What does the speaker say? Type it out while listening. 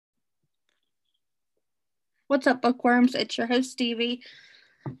What's up, bookworms? It's your host, Stevie,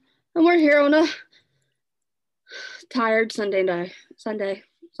 and we're here on a tired Sunday day. Sunday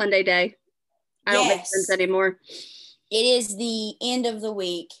day. I don't make sense Yes, anymore. it is the end of the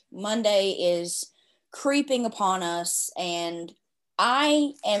week. Monday is creeping upon us, and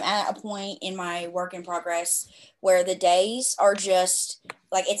I am at a point in my work in progress where the days are just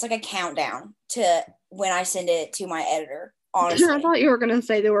like it's like a countdown to when I send it to my editor, I honestly. thought you were gonna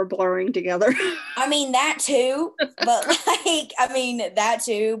say they were blurring together. I mean, that too, but that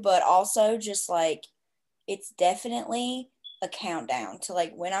too, but also just like it's definitely a countdown to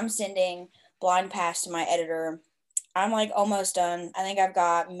like when I'm sending Blind Pass to my editor. I'm like almost done. I think I've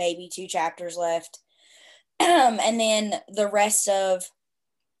got maybe 2 chapters left. And then the rest of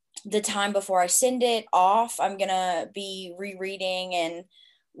the time before I send it off, I'm going to be rereading and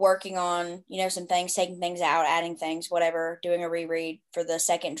working on, some things, taking things out, adding things, whatever, doing a reread for the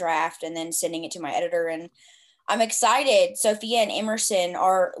second draft and then sending it to my editor. And I'm excited. Sophia and Emerson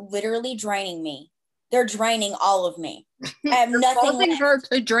are literally draining me. They're draining all of me. I have You're nothing causing left. her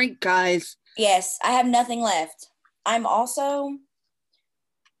to drink, guys. Yes, I have nothing left. I'm also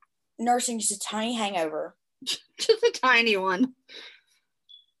nursing just a tiny hangover. Just a tiny one.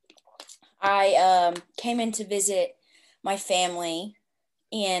 I came in to visit my family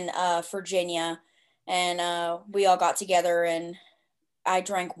in Virginia, and we all got together and I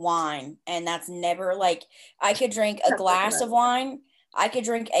drank wine, and that's never like I could drink a glass of wine. I could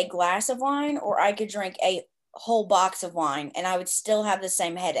drink a glass of wine, or I could drink a whole box of wine, and I would still have the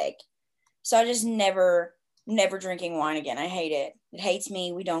same headache. So I just never drinking wine again. I hate it. It hates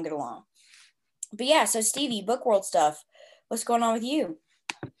me. We don't get along. But yeah, so Stevie, book world stuff. What's going on with you?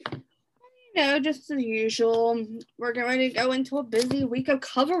 Just as usual. We're getting ready to go into a busy week of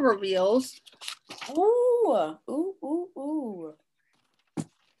cover reveals. Ooh, ooh, ooh, ooh.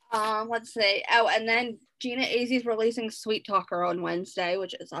 Let's see. Oh, and then Gina Azzi's releasing Sweet Talker on Wednesday,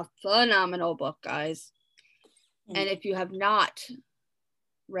 which is a phenomenal book, guys. And if you have not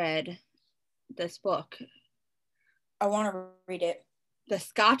read this book, I want to read it. The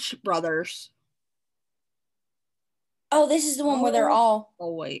Scotch Brothers. Oh, this is the one where they're all.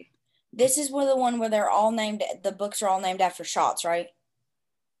 Oh, wait. This is the one where they're all named. The books are all named after shots, right?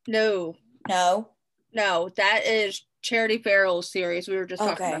 No. No. That is Charity Farrell's series. We were just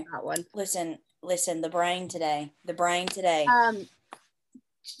talking about that one. Listen. The brain today.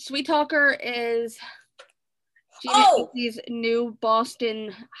 Sweet Talker is Gina Azzi's new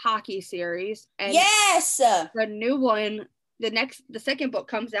Boston hockey series. And yes. The new one, the second book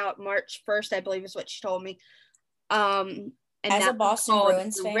comes out March 1st, I believe is what she told me. And as a Boston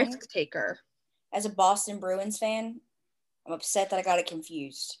Bruins fan, Risk Taker. As a Boston Bruins fan, I'm upset that I got it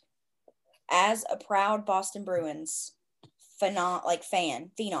confused. As a proud Boston Bruins phenom, I'm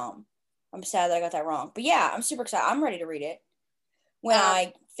sad that I got that wrong. But yeah, I'm super excited. I'm ready to read it when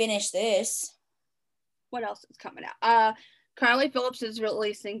I finish this. What else is coming out? Carly Phillips is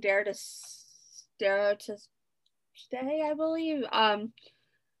releasing Dare to Stay, I believe.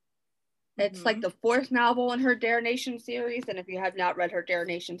 It's like the 4th novel in her Dare Nation series, and if you have not read her Dare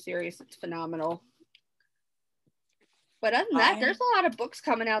Nation series, it's phenomenal. But other than that, there's a lot of books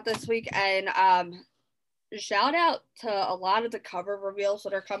coming out this week, and shout out to a lot of the cover reveals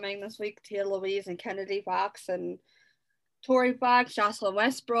that are coming this week. Tia Louise and Kennedy Fox and Tori Fox, Jocelyn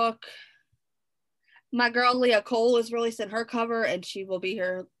Westbrook. My girl Lea Coll is releasing her cover, and she will be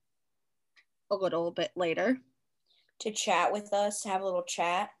here a little bit later to chat with us, to have a little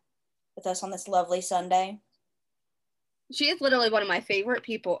chat with us on this lovely Sunday. She is literally one of my favorite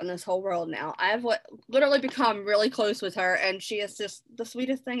people in this whole world now. I've literally become really close with her, and she is just the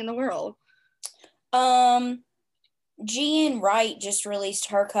sweetest thing in the world. Jean Wright just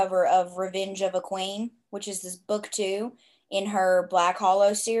released her cover of Revenge of a Queen, which is this book 2 in her Black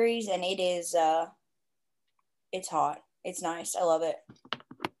Hollow series, and it is it's hot. It's nice. I love it.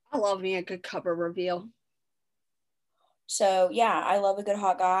 I love me a good cover reveal. So yeah, I love a good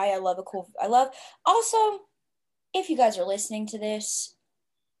hot guy. Also, if you guys are listening to this,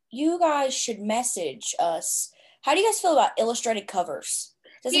 you guys should message us. How do you guys feel about illustrated covers?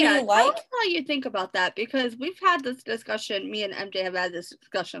 Does it mean like? Tell us how you think about that, because we've had this discussion. Me and MJ have had this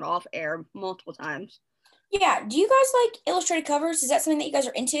discussion off air multiple times. Yeah. Do you guys like illustrated covers? Is that something that you guys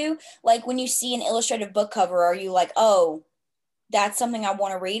are into? Like when you see an illustrated book cover, are you like, oh, that's something I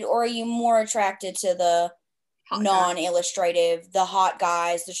want to read? Or are you more attracted to the non-illustrative, the hot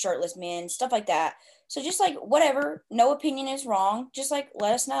guys, the shirtless men, stuff like that? So just like whatever, no opinion is wrong. Just like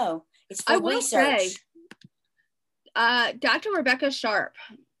let us know. It's for research. Dr. Rebecca Sharp,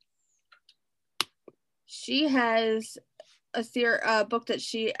 she has a book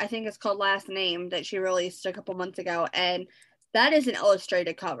that I think it's called Last Name, that she released a couple months ago, and that is an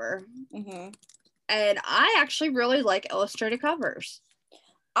illustrated cover. Mm-hmm. And I actually really like illustrated covers.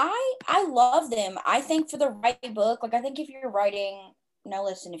 I love them. I think for the right book, like I think if you're writing, no,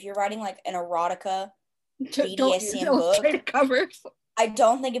 listen, if you're writing like an erotica Don't use BDSM illustrated book, covers. I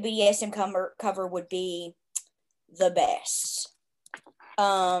don't think a BDSM cover would be the best.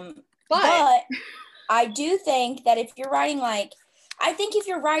 But I do think that if you're writing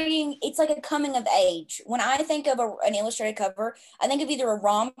it's like a coming of age. When I think of an illustrated cover, I think of either a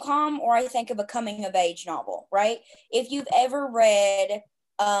rom-com or I think of a coming of age novel, right? If you've ever read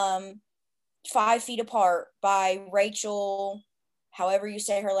 5 Feet Apart by Rachel, however you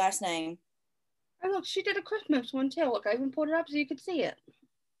say her last name. Oh, look, she did a Christmas one too. Look, I even pulled it up so you could see it.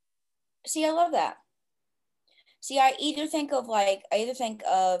 See, I love that. See, I either think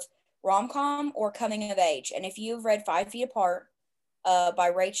of rom-com or coming of age. And if you've read 5 Feet Apart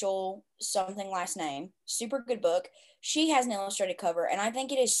by Rachel something last name, super good book. She has an illustrated cover, and I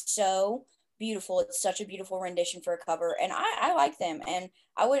think it is so beautiful. It's such a beautiful rendition for a cover, and I like them. And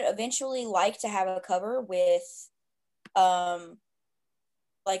I would eventually like to have a cover with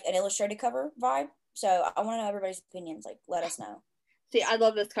like an illustrated cover vibe. So I want to know everybody's opinions. Like, let us know. See, I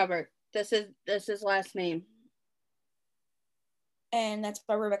love this cover. This is Last Name. And that's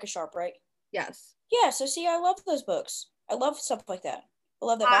by Rebecca Sharp, right? Yes. Yeah, so see, I love those books. I love stuff like that. I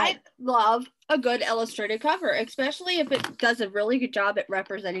love that vibe. I love a good illustrated cover, especially if it does a really good job at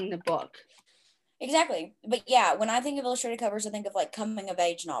representing the book. Exactly. But yeah, when I think of illustrated covers, I think of like coming of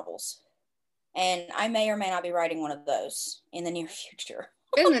age novels. And I may or may not be writing one of those in the near future.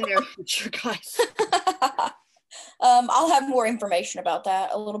 In the near future, guys. I'll have more information about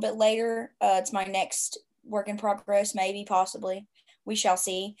that a little bit later. It's my next work in progress, maybe, possibly. We shall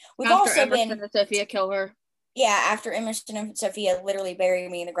see. We've after also Emerson been and Sophia kill her. Yeah, after Emerson and Sophia literally bury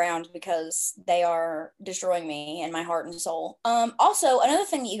me in the ground because they are destroying me and my heart and soul. Also, another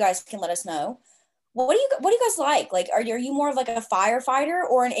thing that you guys can let us know, what do you guys like? Like, are you more of like a firefighter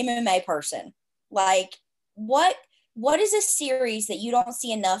or an MMA person? Like, what is a series that you don't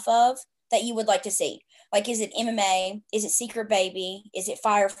see enough of that you would like to see? Like, is it MMA? Is it Secret Baby? Is it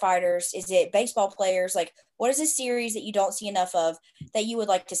firefighters? Is it baseball players? Like, what is a series that you don't see enough of that you would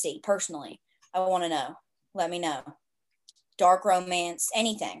like to see personally? I want to know. Let me know. Dark romance,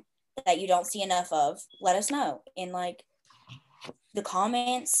 anything that you don't see enough of, let us know in like the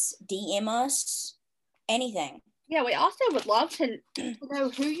comments, DM us, anything. Yeah, we also would love to know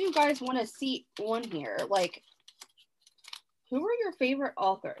who you guys want to see on here. Like, who are your favorite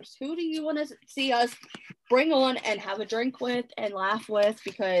authors? Who do you want to see us bring on and have a drink with and laugh with?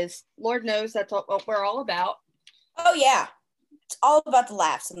 Because Lord knows that's what we're all about. Oh, yeah. It's all about the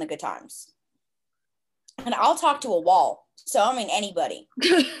laughs and the good times. And I'll talk to a wall. So, I mean, anybody.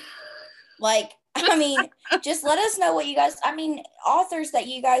 Like, I mean, just let us know what you guys, authors that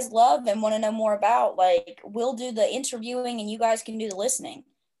you guys love and want to know more about. Like, we'll do the interviewing and you guys can do the listening.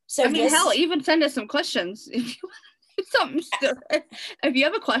 So, hell, even send us some questions. If you want something stupid. If you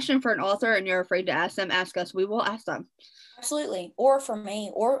have a question for an author and you're afraid to ask them, ask us. We will ask them. Absolutely. Or for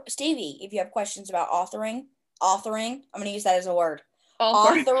me, or Stevie, if you have questions about authoring, I'm going to use that as a word.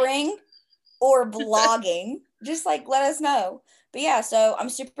 Authoring or blogging, just like let us know. But yeah, so I'm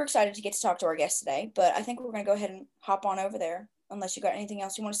super excited to get to talk to our guest today, but I think we're going to go ahead and hop on over there unless you got anything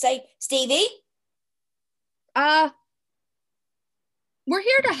else you want to say. Stevie? We're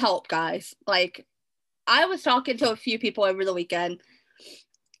here to help, guys. Like, I was talking to a few people over the weekend.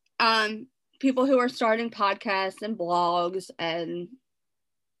 People who are starting podcasts and blogs, and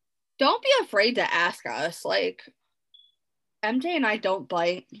don't be afraid to ask us. Like, MJ and I don't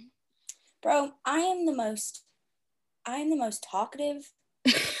bite. Bro, I am the most talkative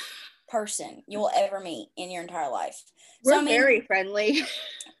person you will ever meet in your entire life. We're very friendly.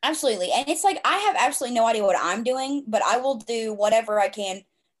 Absolutely. And it's like, I have absolutely no idea what I'm doing, but I will do whatever I can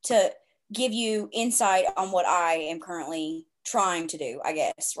to give you insight on what I am currently trying to do, I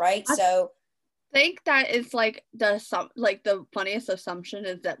guess. Right. So I think that is like the funniest assumption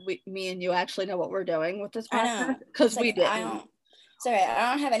is that me and you actually know what we're doing with this podcast, because we didn't. Sorry, I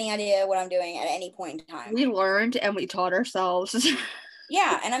don't have any idea what I'm doing at any point in time. We learned and we taught ourselves.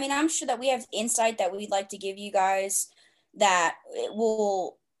 Yeah, and I'm sure that we have insight that we'd like to give you guys that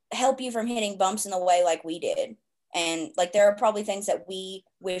will help you from hitting bumps in the way like we did. And like there are probably things that we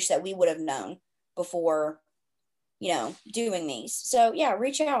wish that we would have known before, doing these. So yeah,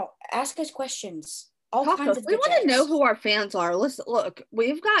 reach out, ask us questions. All kinds of good We want to know who our fans are. Listen, look,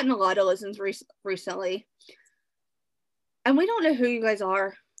 we've gotten a lot of listens recently. And we don't know who you guys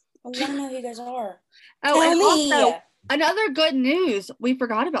are. I want to know who you guys are. Oh, and also, Another good news. We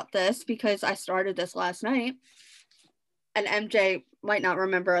forgot about this because I started this last night. And MJ might not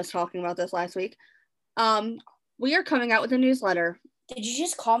remember us talking about this last week. We are coming out with a newsletter. Did you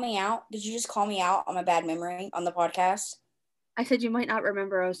just call me out? Did you just call me out on my bad memory on the podcast? I said you might not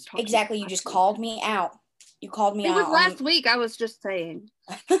remember us talking. Exactly. You just called me out. You called me out. It was last week. I was just saying.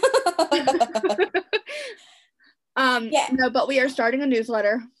 Yeah. No, but we are starting a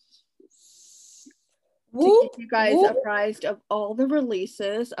newsletter to keep you guys apprised of all the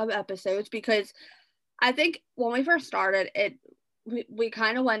releases of episodes, because I think when we first started it, we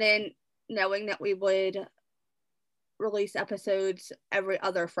kind of went in knowing that we would release episodes every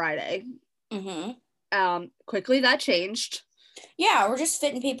other Friday. Quickly that changed. Yeah, we're just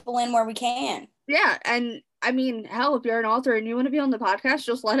fitting people in where we can. Yeah, and I mean, hell, if you're an author and you want to be on the podcast,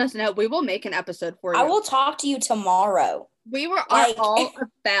 just let us know. We will make an episode for you. I will talk to you tomorrow. We are all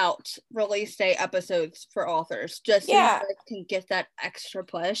about release day episodes for authors, just so you guys can get that extra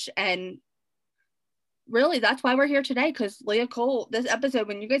push. And really, that's why we're here today, because Lea Coll, this episode,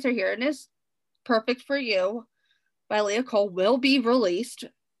 when you guys are hearing this, Perfect for You by Lea Coll will be released.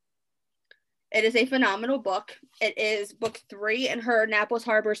 It is a phenomenal book. It is book 3 in her Annapolis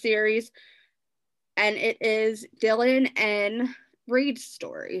Harbor series, and it is Dylan and Reed's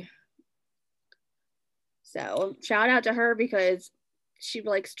story. So shout out to her, because she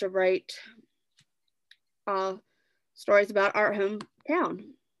likes to write stories about our hometown.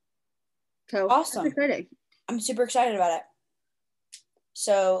 So awesome. That's exciting. I'm super excited about it.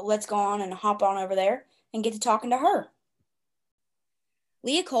 So let's go on and hop on over there and get to talking to her.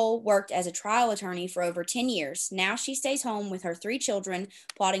 Lea Coll worked as a trial attorney for over 10 years. Now she stays home with her 3 children,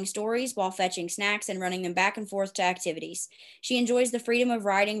 plotting stories while fetching snacks and running them back and forth to activities. She enjoys the freedom of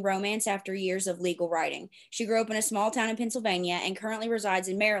writing romance after years of legal writing. She grew up in a small town in Pennsylvania and currently resides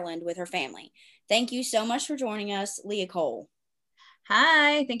in Maryland with her family. Thank you so much for joining us, Lea Coll.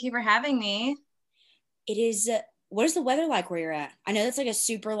 Hi, thank you for having me. It is, what is the weather like where you're at? I know that's like a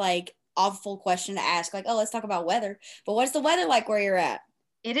super awful question to ask, like, oh, let's talk about weather. But what's the weather like where you're at?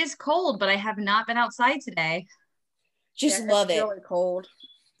 It is cold, but I have not been outside today. Just love it. It's really cold.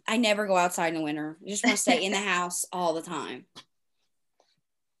 I never go outside in the winter. I just want to stay in the house all the time.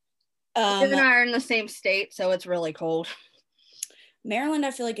 You and I are in the same state, so it's really cold. Maryland,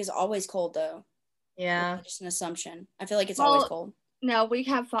 I feel like, is always cold, though. Yeah. Just an assumption. I feel like it's always cold. No, we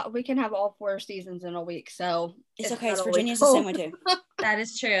can have all 4 seasons in a week, so it's okay. Virginia's the same way too. That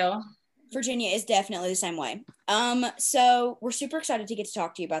is true. Virginia is definitely the same way. So we're super excited to get to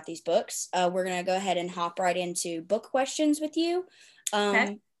talk to you about these books. We're gonna go ahead and hop right into book questions with you.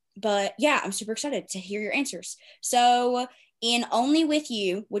 Okay. But yeah, I'm super excited to hear your answers. So in Only With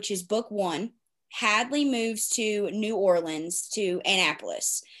You, which is book 1, Hadley moves to New Orleans, to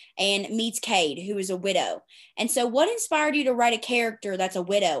Annapolis, and meets Cade, who is a widow. And so what inspired you to write a character that's a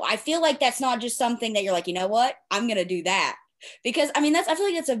widow? I feel like that's not just something that you're like, you know what, I'm going to do that. Because, I mean, I feel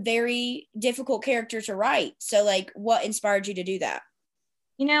like that's a very difficult character to write. So, what inspired you to do that?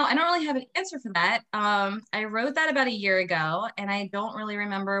 You know, I don't really have an answer for that. I wrote that about a year ago, and I don't really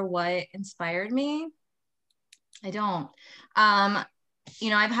remember what inspired me. I don't. You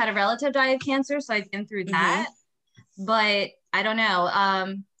know, I've had a relative die of cancer, so I've been through that. But I don't know.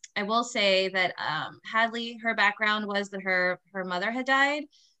 I will say that Hadley, her background was that her mother had died.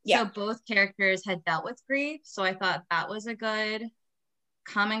 Yeah. So both characters had dealt with grief. So I thought that was a good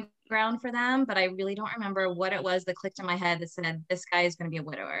common ground for them. But I really don't remember what it was that clicked in my head that said, this guy is going to be a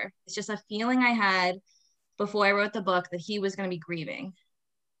widower. It's just a feeling I had before I wrote the book that he was going to be grieving.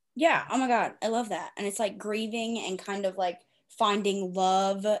 Yeah. Oh my God. I love that. And it's like grieving and kind of like finding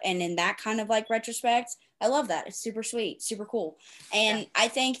love, and in that kind of retrospect, I love that. It's super sweet, super cool. And I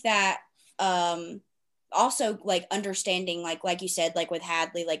think that also understanding like you said, with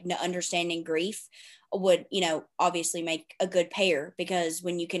Hadley, understanding grief would, obviously make a good pair, because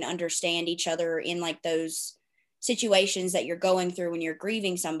when you can understand each other in those situations that you're going through when you're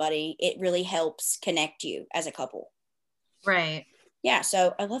grieving somebody, it really helps connect you as a couple. Right. Yeah,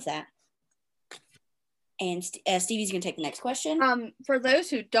 so I love that. And Stevie's going to take the next question. For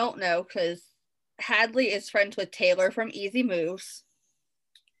those who don't know, because Hadley is friends with Taylor from Easy Moves.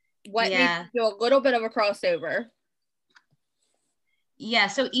 What needs to do a little bit of a crossover? Yeah,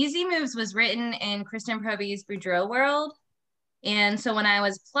 so Easy Moves was written in Kristen Proby's Boudreaux world. And so when I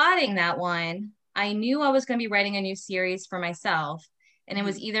was plotting that one, I knew I was going to be writing a new series for myself. And it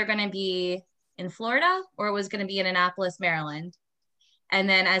was either going to be in Florida or it was going to be in Annapolis, Maryland. And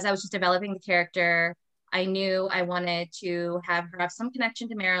then as I was just developing the character, I knew I wanted to have her have some connection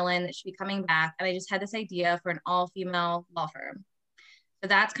to Maryland, that she'd be coming back. And I just had this idea for an all-female law firm. So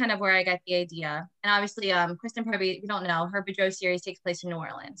that's kind of where I got the idea. And obviously, Kristen, probably, if you don't know, her Boudreaux series takes place in New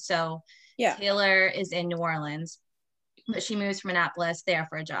Orleans. So Yeah. Taylor is in New Orleans, but she moves from Annapolis there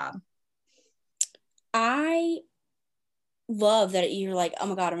for a job. I love that you're like, oh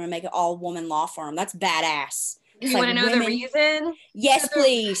my God, I'm going to make an all-woman law firm. That's badass. You want to know the reason? Yes,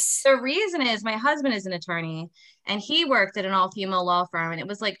 please. The reason is my husband is an attorney, and he worked at an all-female law firm, and it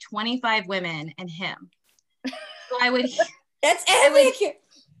was like 25 women and him. So I would... That's epic.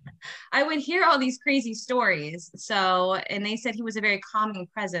 I would hear all these crazy stories. So, and they said he was a very calming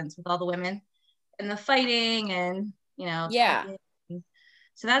presence with all the women and the fighting and, you know. Yeah. Talking.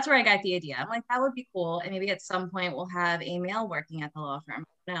 So that's where I got the idea. I'm like, that would be cool. And maybe at some point we'll have a male working at the law firm.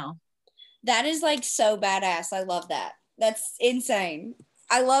 No. That is like so badass. I love that. That's insane.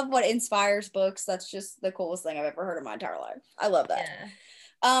 I love what inspires books. That's just the coolest thing I've ever heard in my entire life. I love that. Yeah.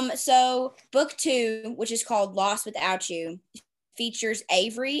 So book 2, which is called Lost Without You, features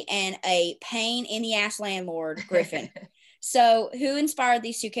Avery and a pain in the ass landlord, Griffin. So who inspired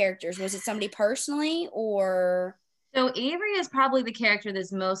these 2 characters? Was it somebody personally or? So Avery is probably the character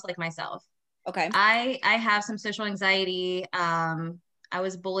that's most like myself. Okay. I have some social anxiety. I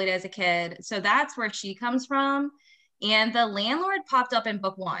was bullied as a kid. So that's where she comes from. And the landlord popped up in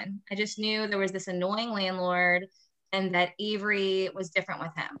book 1. I just knew there was this annoying landlord and that Avery was different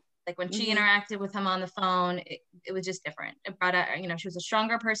with him. Like when she interacted with him on the phone, it was just different. It brought out, you know, she was a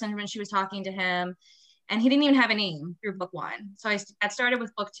stronger person when she was talking to him, and he didn't even have a name through book 1. So I started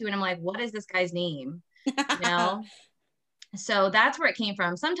with book 2 and I'm like, what is this guy's name? You know? So that's where it came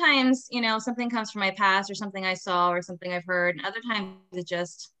from. Sometimes, you know, something comes from my past or something I saw or something I've heard. And other times it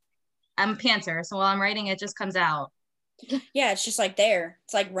just, I'm a pantser. So while I'm writing, it just comes out. Yeah. It's just like there.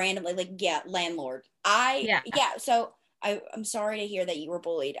 It's like randomly like, yeah, landlord. So I'm sorry to hear that you were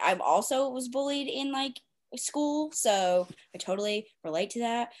bullied. I also was bullied in like school. So I totally relate to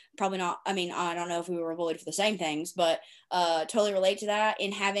that. Probably not. I mean, I don't know if we were bullied for the same things, but totally relate to that.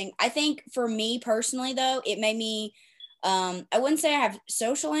 In having, I think for me personally though, it made me, I wouldn't say I have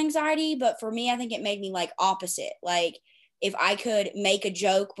social anxiety, but for me, I think it made me like opposite. Like if I could make a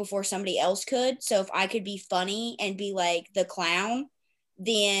joke before somebody else could. So if I could be funny and be like the clown,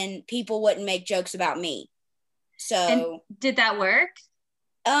 then people wouldn't make jokes about me. So and did that work?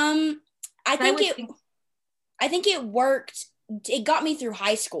 I think it worked. It got me through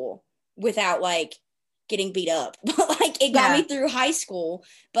high school without like getting beat up. Like it got me through high school,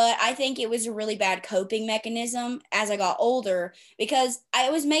 but I think it was a really bad coping mechanism as I got older because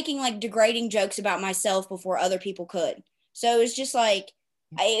I was making like degrading jokes about myself before other people could. So it was just like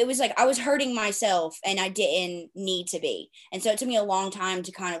it was like I was hurting myself and I didn't need to be. And so it took me a long time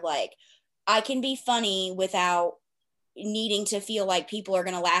to kind of like I can be funny without needing to feel like people are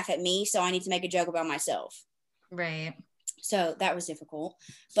going to laugh at me. So I need to make a joke about myself. Right. So that was difficult.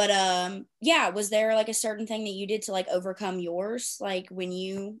 But yeah, was there like a certain thing that you did to like overcome yours? Like when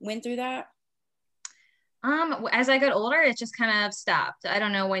you went through that? As I got older, it just kind of stopped. I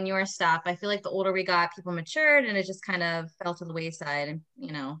don't know when yours stopped. I feel like the older we got, people matured and it just kind of fell to the wayside and,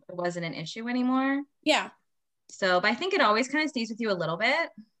 you know, it wasn't an issue anymore. Yeah. So, but I think it always kind of stays with you a little bit.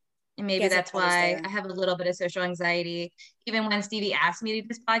 And maybe that's why I have a little bit of social anxiety. Even when Stevie asked me to do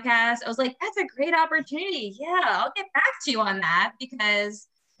this podcast, I was like, that's a great opportunity. Yeah, I'll get back to you on that because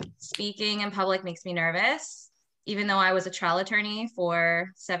speaking in public makes me nervous. Even though I was a trial attorney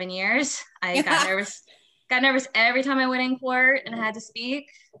for 7 years, I got nervous. Got nervous every time I went in court and I had to speak.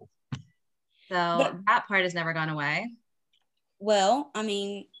 So that part has never gone away. Well, I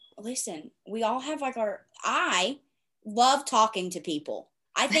mean, listen, we all have like I love talking to people.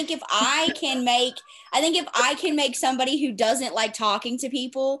 I think if I can make somebody who doesn't like talking to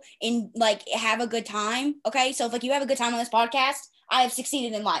people and like have a good time. Okay. So if like you have a good time on this podcast, I have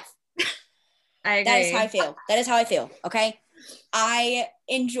succeeded in life. I agree. That is how I feel. Okay. I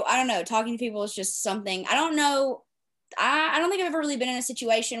don't know. Talking to people is just something I don't know. I don't think I've ever really been in a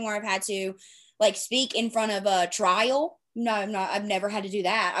situation where I've had to like speak in front of a trial. No, I'm not. I've never had to do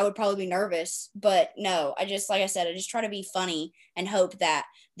that. I would probably be nervous, but no, I just, like I said, I just try to be funny and hope that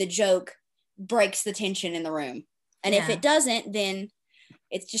the joke breaks the tension in the room. And if it doesn't, then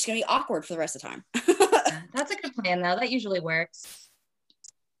it's just going to be awkward for the rest of the time. That's a good plan though. That usually works.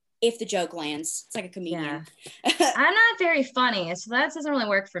 If the joke lands, it's like a comedian. Yeah. I'm not very funny, so that doesn't really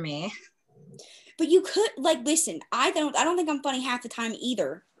work for me. But you could like, listen, I don't think I'm funny half the time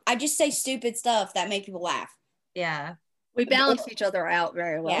either. I just say stupid stuff that make people laugh. Yeah. We balance each other out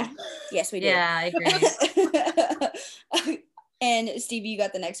very well. Yeah. Yes, we do. Yeah, I agree. And Stevie, you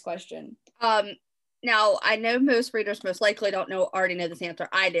got the next question. Now I know most readers most likely already know this answer.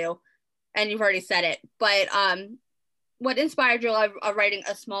 I do, and you've already said it. But what inspired you of writing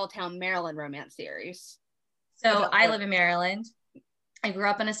a small town Maryland romance series? So I live in Maryland. I grew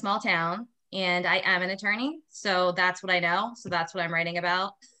up in a small town and I am an attorney. So that's what I know. So that's what I'm writing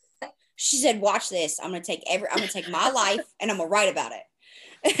about. She said, watch this. I'm going to take my life and I'm going to write about it.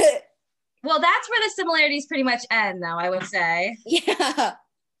 Well, that's where the similarities pretty much end, though, I would say. Yeah.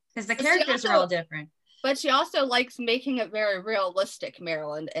 Because the characters are all different. But she also likes making it very realistic,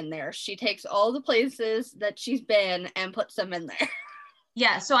 Maryland, in there. She takes all the places that she's been and puts them in there.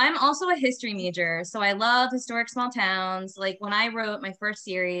 Yeah, so I'm also a history major. So I love historic small towns. Like when I wrote my first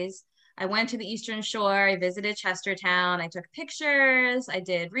series, I went to the Eastern Shore, I visited Chestertown, I took pictures, I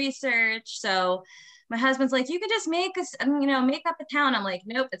did research. So my husband's like, you can just make us, make up a town. I'm like,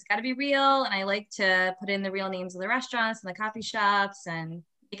 nope, it's got to be real. And I like to put in the real names of the restaurants and the coffee shops and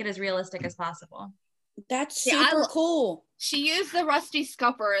make it as realistic as possible. That's super cool. She used the rusty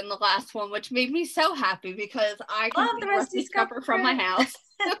scupper in the last one, which made me so happy because I can love the rusty scupper from my house.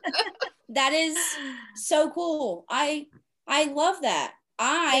 That is so cool. I love that.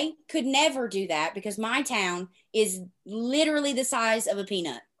 I could never do that because my town is literally the size of a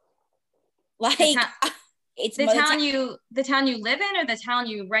peanut. Like it's the town you live in or the town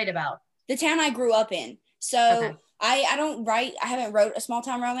you write about? The town I grew up in. So okay. I haven't wrote a small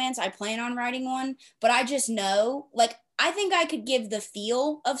town romance. I plan on writing one, but I just know, like, I think I could give the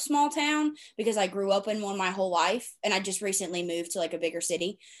feel of small town because I grew up in one my whole life and I just recently moved to like a bigger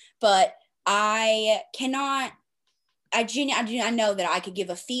city, but I cannot, I know that I could give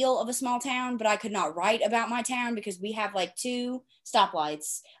a feel of a small town, but I could not write about my town because we have like 2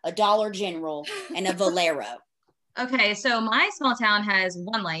 stoplights, a Dollar General and a Valero. Okay. So my small town has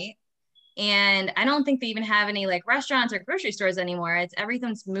 1 light. And I don't think they even have any like restaurants or grocery stores anymore.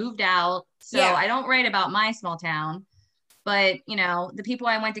 Everything's moved out. So yeah. I don't write about my small town, but the people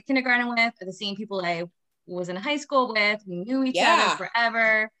I went to kindergarten with are the same people I was in high school with. We knew each other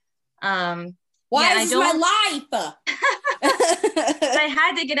forever. Why is this my life? I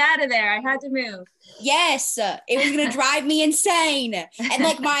had to get out of there. I had to move. Yes, it was going to drive me insane. And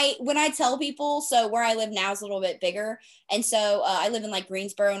like when I tell people, so where I live now is a little bit bigger. And so I live in like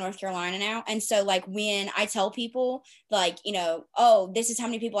Greensboro, North Carolina now. And so like when I tell people like, oh, this is how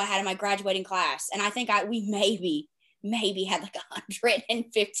many people I had in my graduating class. And I think we maybe had like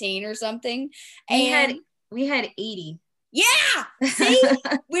 115 or something. And we had 80. Yeah. See,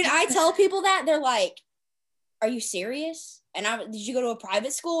 when I tell people that, they're like, are you serious? And did you go to a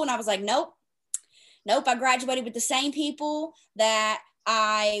private school? And I was like, nope. I graduated with the same people that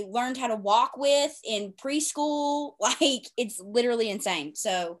I learned how to walk with in preschool. Like, it's literally insane.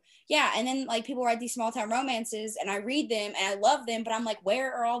 So yeah. And then like people write these small town romances and I read them and I love them, but I'm like,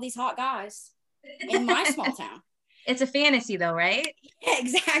 where are all these hot guys in my small town? It's a fantasy though, right? Yeah,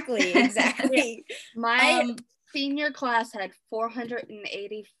 exactly. My senior class had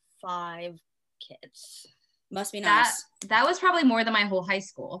 485 kids. Must be nice. That was probably more than my whole high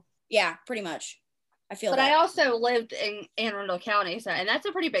school. Yeah, pretty much. I feel but that. I also lived in Anne Arundel County, and that's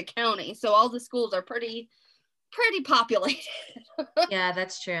a pretty big county, so all the schools are pretty populated. Yeah,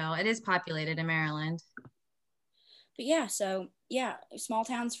 that's true. It is populated in Maryland. But yeah, so yeah, small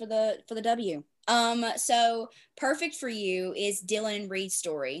towns for the W. So perfect for you is Dylan and Reed's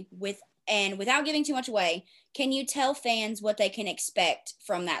story. Without giving too much away, can you tell fans what they can expect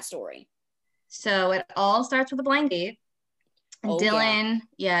from that story? So it all starts with a blind date. Dylan,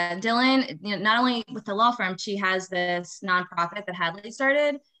 not only with the law firm, she has this nonprofit that Hadley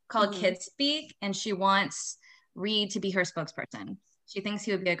started called Kids Speak, and she wants Reed to be her spokesperson. She thinks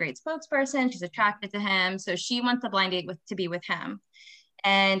he would be a great spokesperson. She's attracted to him. So she wants the blind date to be with him.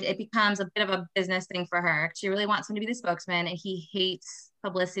 And it becomes a bit of a business thing for her. She really wants him to be the spokesman, and he hates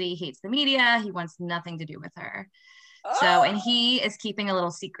publicity, hates the media. He wants nothing to do with her. So, and he is keeping a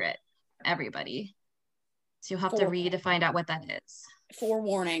little secret from everybody. So you'll have to read to find out what that is.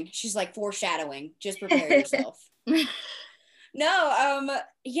 Forewarning. She's like foreshadowing. Just prepare yourself.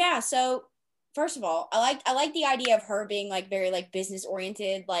 Yeah. So first of all, I like the idea of her being like very like business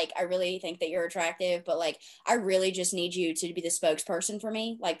oriented. Like, I really think that you're attractive, but like, I really just need you to be the spokesperson for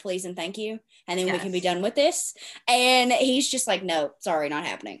me. Like, please and thank you. And then we can be done with this. And he's just like, no, sorry, not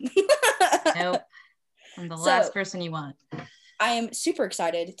happening. Nope. I'm the last person you want. I am super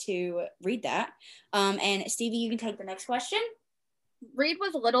excited to read that. And Stevie, you can take the next question. Reed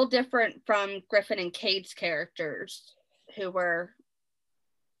was a little different from Griffin and Cade's characters, who were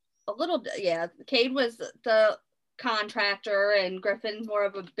Cade was the contractor and Griffin's more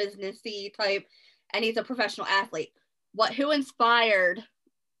of a businessy type, and he's a professional athlete. Who inspired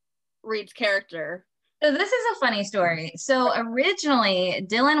Reed's character So this is a funny story. So originally,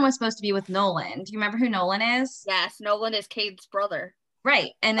 Dylan was supposed to be with Nolan. Do you remember who Nolan is? Yes, Nolan is Cade's brother.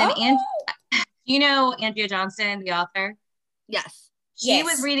 Right. And then, Oh, you know, Andrea Johnston, the author? Yes. She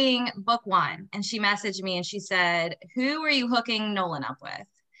was yes. reading book 1 and she messaged me and she said, "Who were you hooking Nolan up with?"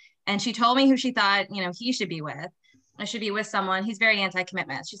 And she told me who she thought, he should be with. I should be with someone. He's very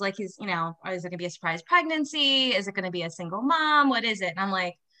anti-commitment. She's like, is it going to be a surprise pregnancy? Is it going to be a single mom? What is it? And I'm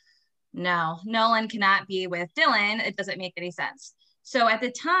like, no, Nolan cannot be with Dylan. It doesn't make any sense. So at the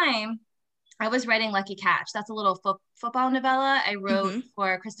time, I was writing Lucky Catch. That's a little football novella I wrote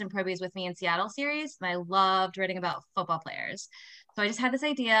for Kristen Proby's With Me in Seattle series. And I loved writing about football players. So I just had this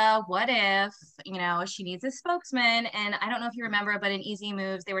idea, what if, she needs a spokesman? And I don't know if you remember, but in Easy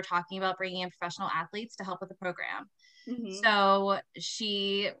Moves, they were talking about bringing in professional athletes to help with the program. So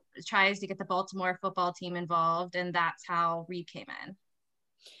she tries to get the Baltimore football team involved, and that's how Reed came in.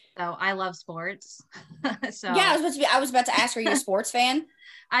 So I love sports. So yeah, I was about to ask, are you a sports fan?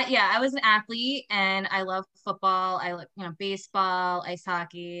 I was an athlete and I love football. I like, baseball, ice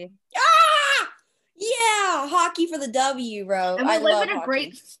hockey. Ah! Yeah, hockey for the W, bro. And we I live love in a hockey.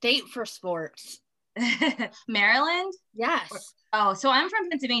 great state for sports. Maryland? Yes. Oh, so I'm from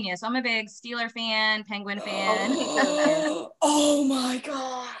Pennsylvania. So I'm a big Steeler fan, Penguin fan. Oh my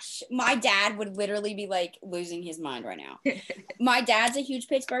gosh. My dad would literally be like losing his mind right now. My dad's a huge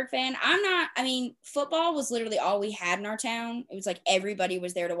Pittsburgh fan. Football was literally all we had in our town. It was like everybody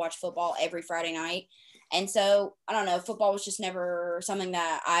was there to watch football every Friday night. And so, I don't know, football was just never something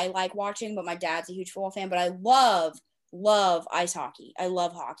that I like watching, but my dad's a huge football fan. But I love ice hockey. I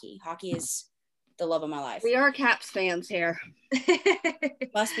love hockey. Hockey is the love of my life. We are Caps fans here.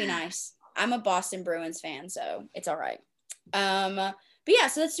 Must be nice. I'm a Boston Bruins fan, so it's all right. But yeah,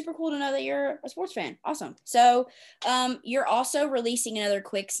 so that's super cool to know that you're a sports fan. Awesome. So you're also releasing another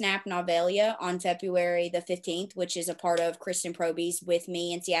Quick Snap Novelia on February the 15th, which is a part of Kristen Proby's With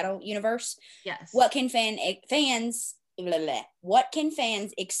Me in Seattle universe. Yes. What can fans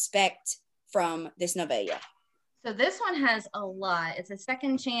expect from this novella? So this one has a lot. It's a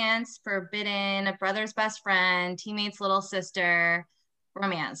second chance, forbidden, a brother's best friend, teammate's little sister,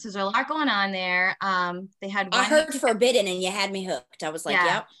 romance. There's a lot going on there. They had I heard forbidden and you had me hooked. I was like,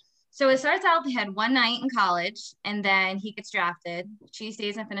 yep. So it starts out, they had one night in college and then he gets drafted. She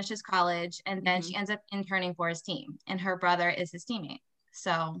stays and finishes college and then she ends up interning for his team and her brother is his teammate.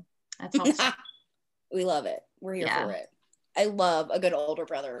 So that's all. We love it. We're here for it. I love a good older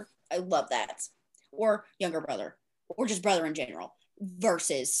brother. I love that. Or younger brother, or just brother in general,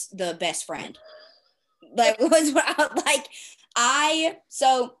 versus the best friend. Like, was what I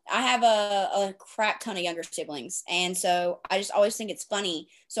have a crap ton of younger siblings, and so I just always think it's funny.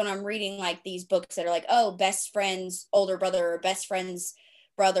 So when I'm reading like these books that are like, oh, best friend's older brother, or best friend's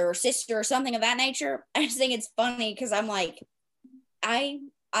brother or sister, or something of that nature, I just think it's funny because I'm like, I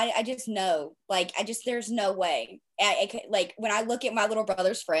just know, like, there's no way. Like when I look at my little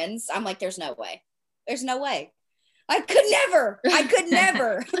brother's friends, I'm like, there's no way. There's no way. I could never.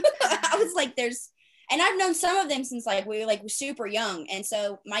 I was like, and I've known some of them since like we were like super young. And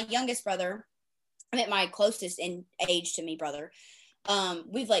so my youngest brother, my closest in age to me brother,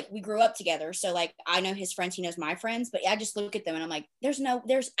 we grew up together. So like I know his friends, he knows my friends, but I just look at them and I'm like, there's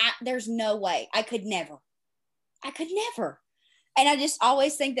no way. I could never. And I just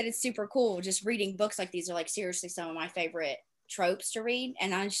always think that it's super cool. Just reading books like these are like seriously some of my favorite tropes to read.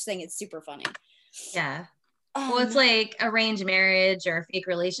 And I just think it's super funny. Yeah. Well, it's like arranged marriage or fake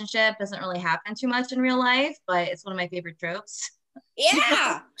relationship doesn't really happen too much in real life, but it's one of my favorite tropes.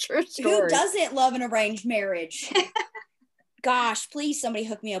 Yeah. True story. Who doesn't love an arranged marriage? Gosh, please somebody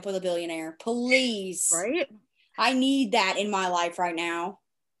hook me up with a billionaire. Please. Right? I need that in my life right now.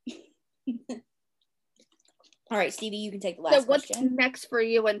 All right, Stevie, you can take the last question. So what's next for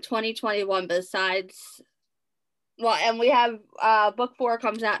you in 2021 besides... Well, and we have book 4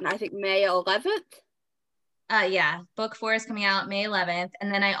 comes out in, I think, May 11th. Yeah, book 4 is coming out May 11th.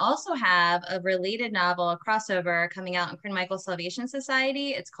 And then I also have a related novel, a crossover coming out in Corinne Michael's Salvation Society.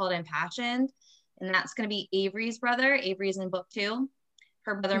 It's called Impassioned. And that's going to be Avery's brother. Avery's in book 2.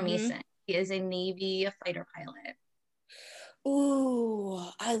 Her brother, Mason. He is a Navy fighter pilot. Ooh,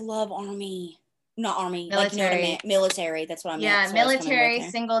 I love Army. Not Army. Military. Like, you know what I meant? Military. That's what I meant. Yeah, so military,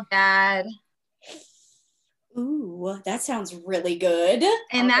 single dad. Ooh, that sounds really good.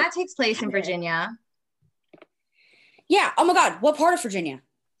 And that takes place in Virginia. Yeah. Oh my God. What part of Virginia?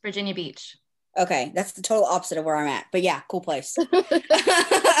 Virginia Beach. Okay. That's the total opposite of where I'm at. But yeah, cool place.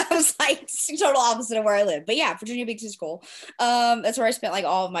 I was like, total opposite of where I live. But yeah, Virginia Beach is cool. That's where I spent like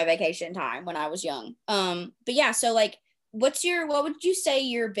all of my vacation time when I was young. But yeah, so like what would you say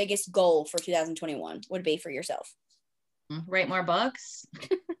your biggest goal for 2021 would be for yourself? Write more books.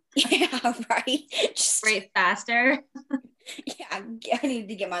 Yeah, right. Just Write faster. yeah, I need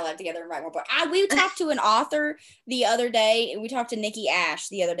to get my life together and write more books. We talked to an author the other day. We talked to Nikki Ash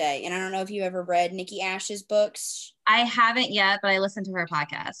the other day, and I don't know if you ever read Nikki Ash's books. I haven't yet, but I listened to her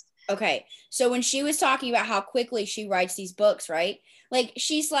podcast. Okay, so when she was talking about how quickly she writes these books, right? Like,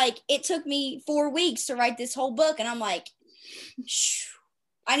 she's like, it took me 4 weeks to write this whole book, and I'm like,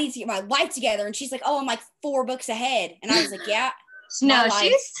 I need to get my life together. And she's like, oh, I'm like 4 books ahead, and I was like, yeah. No,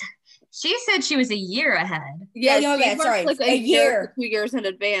 she said she was a year ahead. Yeah, no, she works sorry, like a year, 2 years in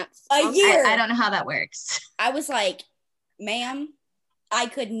advance. A year. I don't know how that works. I was like, ma'am, I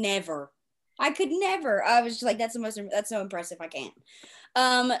could never. I was just like, that's so impressive. I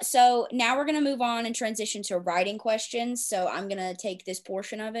can't. So now we're gonna move on and transition to writing questions. So I'm gonna take this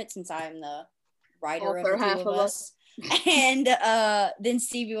portion of it since I'm the writer of the two of us. And then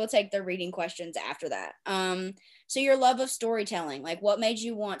Stevie will take the reading questions after that. So your love of storytelling, like what made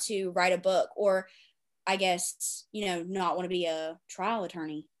you want to write a book, or I guess, not want to be a trial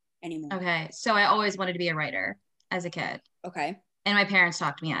attorney anymore? Okay, so I always wanted to be a writer as a kid. Okay. And my parents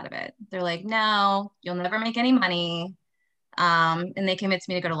talked me out of it. They're like, no, you'll never make any money. And they convinced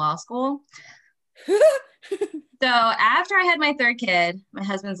me to go to law school. So after I had my 3rd kid, my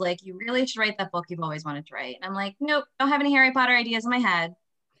husband's like, you really should write that book you've always wanted to write. And I'm like, nope, don't have any Harry Potter ideas in my head.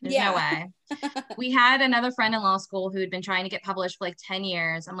 There's no way. We had another friend in law school who had been trying to get published for like 10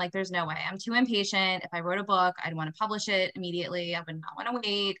 years. I'm like, there's no way. I'm too impatient. If I wrote a book, I'd want to publish it immediately. I would not want to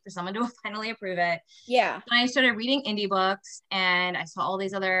wait for someone to finally approve it. Yeah. And I started reading indie books, and I saw all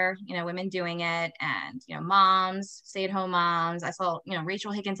these other, women doing it, and, moms, stay-at-home moms. I saw,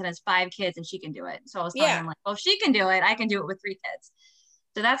 Rachel Higginson has 5 kids and she can do it. So I was telling him, like, well, if she can do it, I can do it with 3 kids.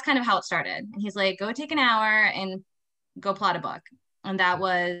 So that's kind of how it started. And he's like, go take an hour and go plot a book. And that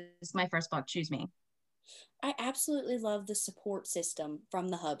was my first book, Choose Me. I absolutely love the support system from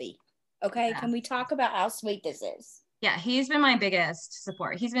the hubby. Okay, Yeah. Can we talk about how sweet this is? Yeah, he's been my biggest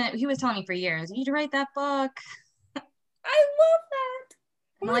support. He was telling me for years, you need to write that book. I love that.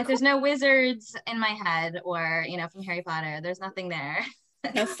 I'm like, there's no wizards in my head, or, from Harry Potter. There's nothing there.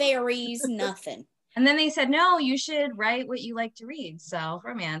 No fairies, nothing. And then they said, no, you should write what you like to read. So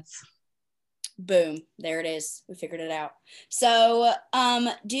romance. Boom. There it is. We figured it out. So,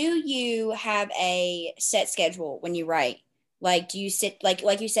 do you have a set schedule when you write? Like, do you sit,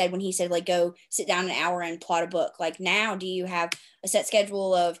 like you said, when he said, like, go sit down an hour and plot a book, like now, do you have a set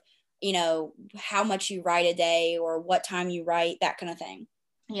schedule of, how much you write a day or what time you write, that kind of thing?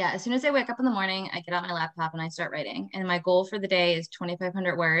 Yeah. As soon as I wake up in the morning, I get out my laptop and I start writing. And my goal for the day is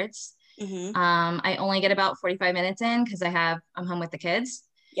 2,500 words. Mm-hmm. I only get about 45 minutes in because I'm home with the kids.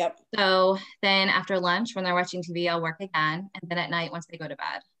 Yep. So then after lunch, when they're watching TV, I'll work again. And then at night, once they go to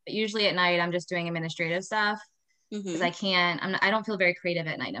bed. But usually at night, I'm just doing administrative stuff because I don't feel very creative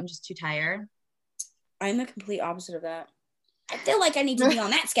at night. I'm just too tired. I'm the complete opposite of that. I feel like I need to be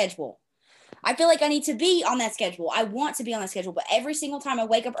on that schedule. I feel like I need to be on that schedule. I want to be on that schedule. But every single time I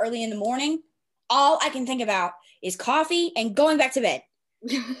wake up early in the morning, all I can think about is coffee and going back to bed.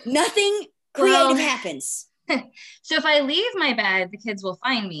 Nothing creative happens. So if I leave my bed, the kids will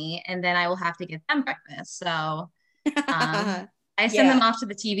find me and then I will have to get them breakfast. So I send them off to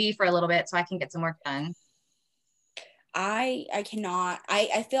the TV for a little bit so I can get some work done. I cannot.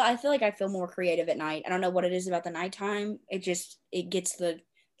 I feel like I feel more creative at night. I don't know what it is about the nighttime. It gets the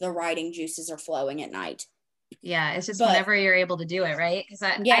writing juices are flowing at night. Yeah, it's just whenever you're able to do it, right? Because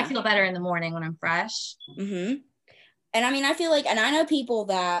I feel better in the morning when I'm fresh. Mm-hmm. And I mean, I feel like, and I know people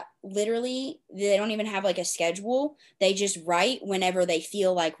that literally, they don't even have like a schedule. They just write whenever they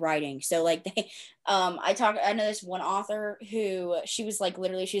feel like writing. So like I know this one author who she was like,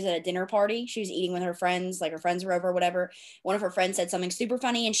 literally, she was at a dinner party. She was eating with her friends, like her friends were over or whatever. One of her friends said something super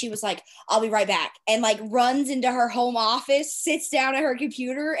funny and she was like, I'll be right back. And like runs into her home office, sits down at her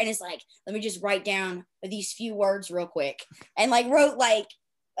computer and is like, let me just write down these few words real quick. And like wrote like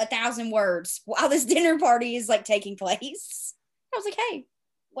 1,000 words while this dinner party is like taking place. I was like, hey,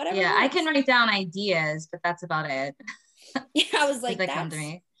 whatever. Yeah, I can write down ideas, but that's about it. Yeah, I was like, they come to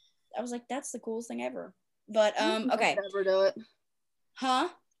me. I was like, that's the coolest thing ever. But okay. I could ever do it. Huh?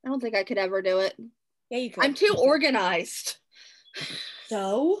 I don't think I could ever do it. Yeah, you could. I'm too organized.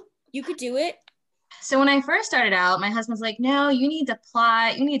 So you could do it. So when I first started out, my husband's like, no, you need to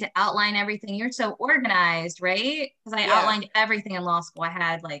plot, you need to outline everything. You're so organized, right? Because I outlined everything in law school. I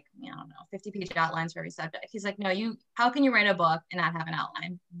had like, I don't know, 50-page outlines for every subject. He's like, no, how can you write a book and not have an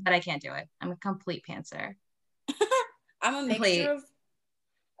outline? But I can't do it. I'm a complete pantser. I'm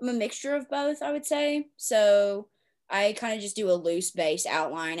a mixture of both, I would say. So I kind of just do a loose base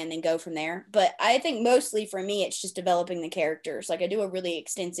outline and then go from there. But I think mostly for me, it's just developing the characters. Like I do a really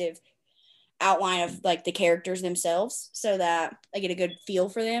extensive outline of like the characters themselves so that I get a good feel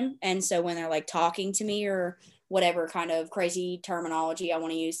for them. And so when they're like talking to me or whatever kind of crazy terminology I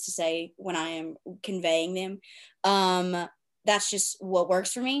want to use to say when I am conveying them, that's just what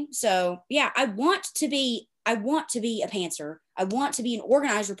works for me. So yeah, I want to be a pantser. I want to be an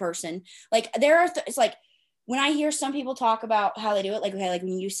organizer person. Like there are, it's like when I hear some people talk about how they do it, like, okay, like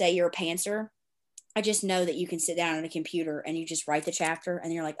when you say you're a pantser, I just know that you can sit down at a computer and you just write the chapter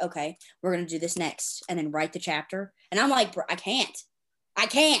and you're like, okay, we're going to do this next. And then write the chapter. And I'm like, I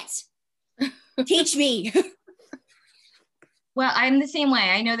can't teach me. Well, I'm the same way.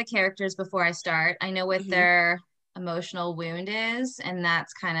 I know the characters before I start. I know what their emotional wound is, and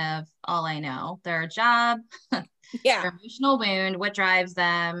that's kind of all I know. Their job, Yeah, their emotional wound, what drives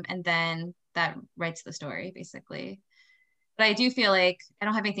them, and then that writes the story, basically. But I do feel like I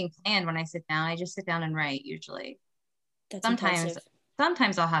don't have anything planned when I sit down. I just sit down and write usually. that's Sometimes, impressive.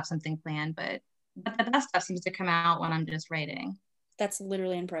 sometimes I'll have something planned, but the best stuff seems to come out when I'm just writing. That's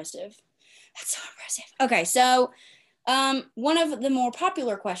literally impressive. That's so impressive. Okay, so one of the more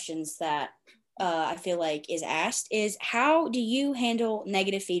popular questions that I feel like is asked is, how do you handle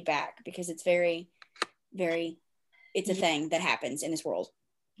negative feedback? Because it's very, very, it's a thing that happens in this world.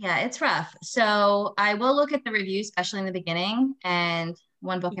 Yeah, it's rough. So I will look at the reviews, especially in the beginning, and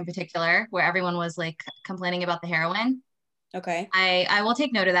one book in particular where everyone was like complaining about the heroine. Okay. I will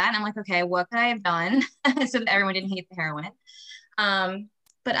take note of that, and I'm like, okay, what could I have done so that everyone didn't hate the heroine?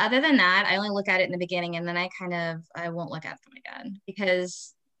 But other than that, I only look at it in the beginning, and then I won't look at them again,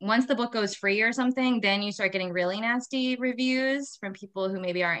 because once the book goes free or something, then you start getting really nasty reviews from people who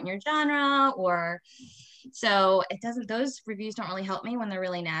maybe aren't in your genre, or so those reviews don't really help me when they're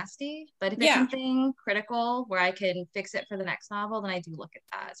really nasty. But if it's something critical where I can fix it for the next novel, then I do look at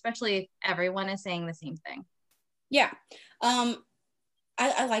that, especially if everyone is saying the same thing. Yeah.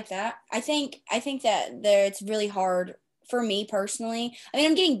 I like that. I think that it's really hard for me personally. I mean,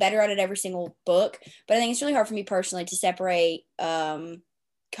 I'm getting better at it every single book, but I think it's really hard for me personally to separate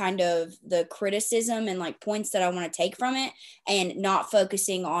kind of the criticism and like points that I want to take from it and not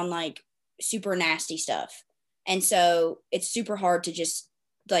focusing on like super nasty stuff. And so it's super hard to just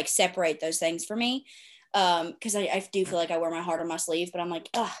like separate those things for me. Because I do feel like I wear my heart on my sleeve, but I'm like,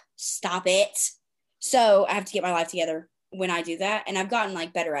 stop it. So I have to get my life together when I do that. And I've gotten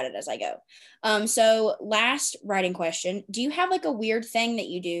like better at it as I go. So last writing question, do you have like a weird thing that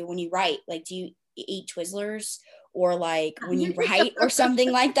you do when you write? Like, do you eat Twizzlers or like when you write or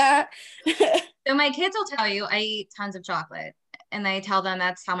something like that? So my kids will tell you I eat tons of chocolate, and I tell them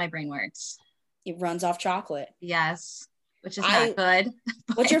that's how my brain works. It runs off chocolate. Yes, which is not good.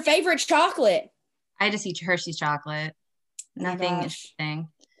 What's your favorite chocolate? I just eat Hershey's chocolate. Nothing interesting.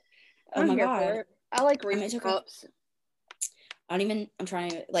 Oh my God. I like Reese's Cups. I'm trying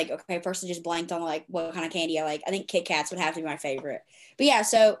to like, okay, first I just blanked on like what kind of candy I like. I think Kit Kats would have to be my favorite. But yeah,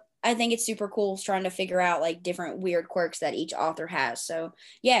 so I think it's super cool trying to figure out like different weird quirks that each author has. So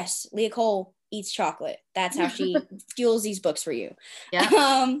yes, Lea Coll eats chocolate. That's how she fuels these books for you.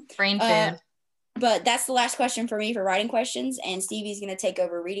 Yeah. Brain food. But that's the last question for me for writing questions, and Stevie's going to take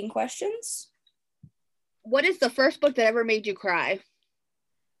over reading questions. What is the first book that ever made you cry?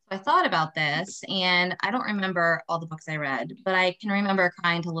 I thought about this, and I don't remember all the books I read, but I can remember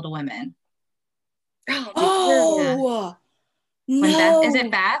crying to Little Women. Oh, no. Beth, is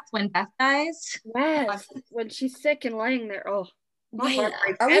it Beth? When Beth dies? Yes, when she's sick and laying there. Oh, wait,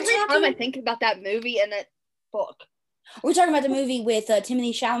 every time I think about that movie and that book. Are we talking about the movie with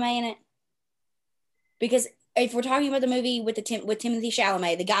Timothée Chalamet in it? Because if we're talking about the movie with Timothée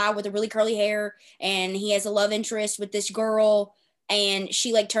Chalamet, the guy with the really curly hair, and he has a love interest with this girl, and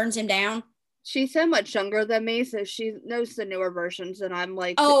she like turns him down. She's so much younger than me, so she knows the newer versions, and I'm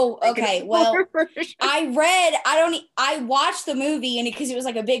like, oh, okay. Well, I watched the movie, and because it was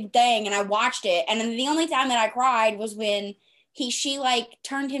like a big thing, and I watched it, and then the only time that I cried was when she like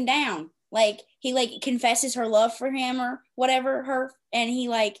turned him down. Like he like confesses her love for him or whatever and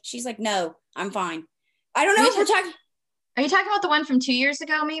she's like, no, I'm fine. I don't know if we're talking. Are you talking about the one from 2 years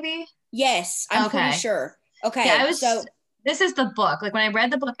ago, maybe? Yes, I'm pretty sure. Okay, yeah, this is the book. Like when I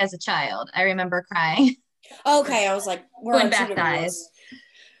read the book as a child, I remember crying. Okay, I was like, we're when Beth dies.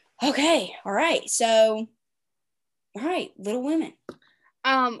 Okay, all right. So, all right, Little Women.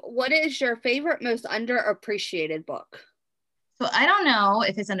 What is your favorite, most underappreciated book? So I don't know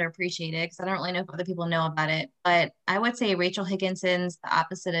if it's underappreciated because I don't really know if other people know about it, but I would say Rachel Higginson's The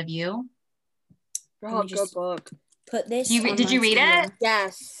Opposite of You. Oh, good book. Put this. Did you read it?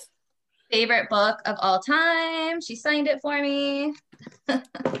 Yes. Favorite book of all time. She signed it for me.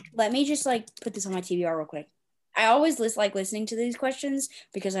 Let me just like put this on my TBR real quick. I always like listening to these questions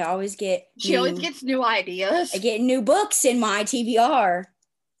because I always get She always gets new ideas. I get new books in my TBR.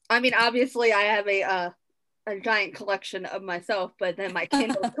 I mean, obviously, I have a giant collection of myself, but then my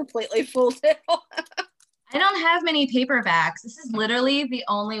Kindle completely fools it. I don't have many paperbacks. This is literally the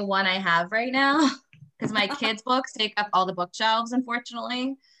only one I have right now because my kids' books take up all the bookshelves,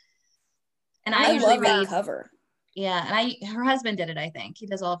 unfortunately. And I usually love read that cover. Yeah, and her husband did it, I think. He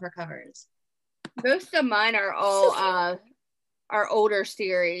does all of her covers. Most of mine are all our older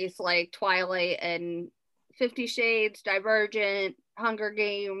series like Twilight and 50 Shades, Divergent, Hunger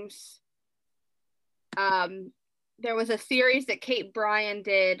Games. There was a series that Kate Bryan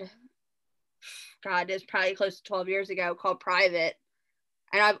did, God, it's probably close to 12 years ago, called Private.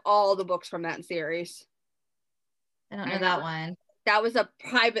 And I have all the books from that series. I don't know that one. That was a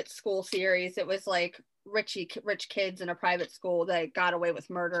private school series. It was like rich kids in a private school that got away with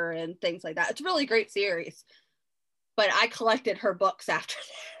murder and things like that. It's a really great series. But I collected her books after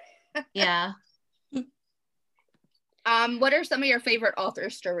that. Yeah. What are some of your favorite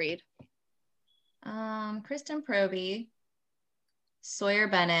authors to read? Kristen Proby, Sawyer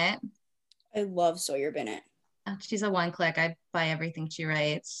Bennett. I love Sawyer Bennett. She's a one-click. I buy everything she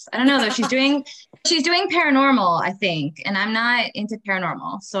writes. I don't know though. She's doing paranormal, I think, and I'm not into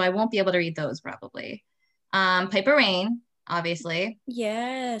paranormal, so I won't be able to read those probably. Piper Rain, obviously.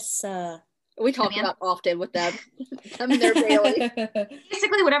 Yes. We talk about often with them. I'm their Bailey.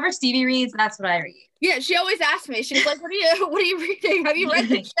 Basically, whatever Stevie reads, that's what I read. Yeah, she always asks me. She's like, "What are you reading? Have you read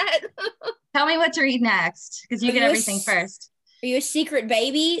this yet?" Tell me what to read next, because you get everything first. Are you a Secret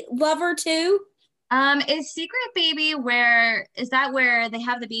Baby lover too? Is Secret Baby where they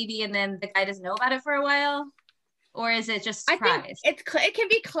have the baby and then the guy doesn't know about it for a while? Or is it just surprise? I think it can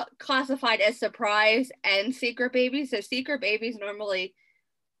be classified as surprise and Secret Baby. So Secret Babies normally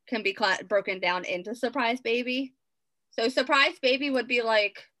can be broken down into Surprise Baby. So Surprise Baby would be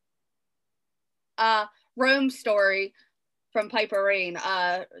like Rome's story from Piper Rain,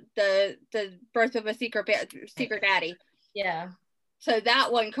 the birth of a secret daddy. Yeah. So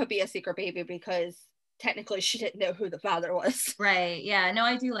that one could be a Secret Baby because technically she didn't know who the father was. Right. Yeah. No,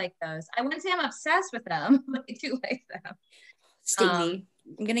 I do like those. I wouldn't say I'm obsessed with them, but I do like them. Stevie.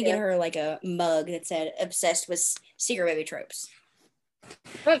 I'm going to get her like a mug that said obsessed with Secret Baby tropes.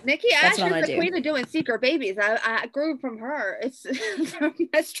 Look, Nikki Ash is the queen of doing Secret Babies. I grew from her.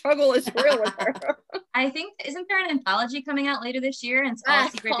 My struggle is real with her. I think, isn't there an anthology coming out later this year? And it's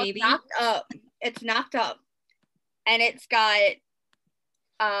called Secret Baby. Knocked Up. It's Knocked Up. And it's got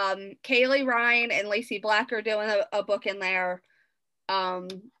Kaylee Ryan and Lacey Black are doing a book in there.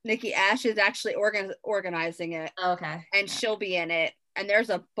 Nikki Ash is actually organizing it. Oh, okay. And she'll be in it. And there's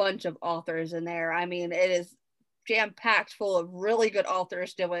a bunch of authors in there. I mean, it is jam-packed full of really good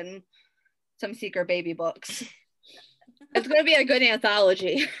authors doing some Secret Baby books. It's going to be a good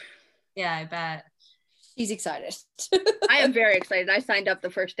anthology. Yeah, I bet. She's excited. I am very excited. I signed up the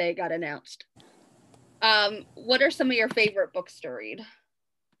first day it got announced. What are some of your favorite books to read?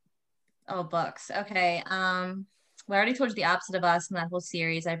 Oh, books. Okay. Well, I already told you The Opposite of Us and that whole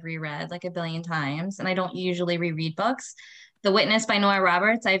series I've reread like a billion times, and I don't usually reread books. The Witness by Nora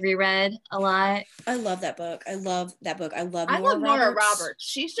Roberts, I've reread a lot. I love that book. I love Nora Roberts.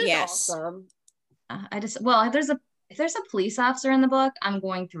 She's just awesome. If there's a police officer in the book, I'm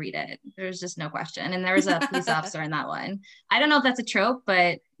going to read it. There's just no question. And there's a police officer in that one. I don't know if that's a trope,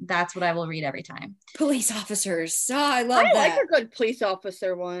 but that's what I will read every time. Police officers. Oh, I love that. I like a good police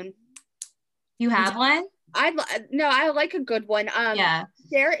officer one. You have one? I like a good one. Yeah.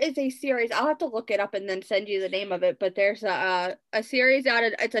 There is a series. I'll have to look it up and then send you the name of it. But there's a series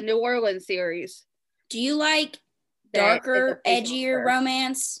it's a New Orleans series. Do you like darker, edgier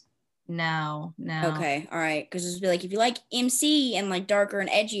romance? No. Okay, all right. Because it's like if you like MC and like darker and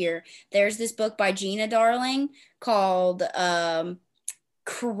edgier, there's this book by Gina Darling called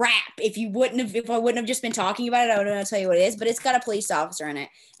crap. If I wouldn't have just been talking about it, I wouldn't tell you what it is. But it's got a police officer in it,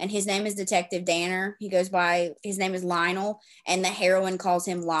 and his name is Detective Danner. His name is Lionel, and the heroine calls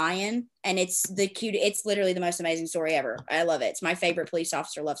him Lion. And it's it's literally the most amazing story ever. I love it. It's my favorite police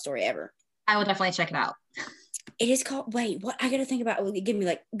officer love story ever. I will definitely check it out. It is called, wait, what? I got to think about it. Give me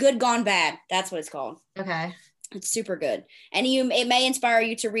like Good Gone Bad. That's what it's called. Okay. It's super good. And it may inspire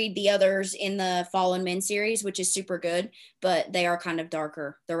you to read the others in the Fallen Men series, which is super good, but they are kind of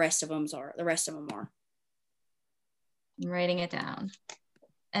darker. The rest of them are. I'm writing it down.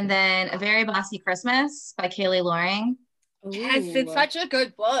 And then A Very Bossy Christmas by Kaylee Loring. Yes, it's such a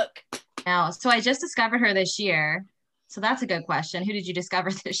good book. Now, so I just discovered her this year. So that's a good question. Who did you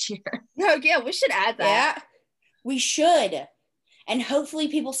discover this year? Oh, yeah, we should add that. Yeah, we should. And hopefully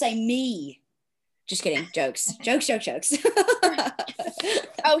people say me. Just kidding. Jokes. Jokes.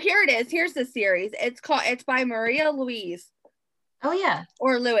 Oh, here it is. Here's the series. It's by Maria Louise. Oh, yeah.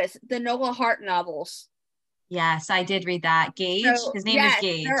 Or Lewis, the Noah Hart novels. Yes, I did read that. Gage. So, His name is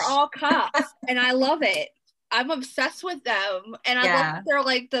Gage. They're all cops, and I love it. I'm obsessed with them, and I love that they're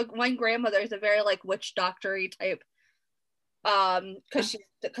like the one grandmother is a very like witch doctor-y type. Because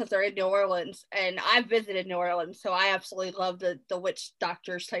they're in New Orleans, and I've visited New Orleans, so I absolutely love the witch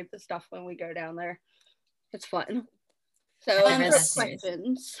doctors type of stuff when we go down there. It's fun. So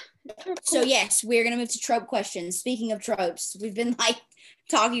questions. So yes, we're gonna move to trope questions. Speaking of tropes, we've been like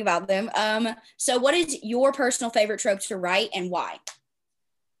talking about them. So what is your personal favorite trope to write and why?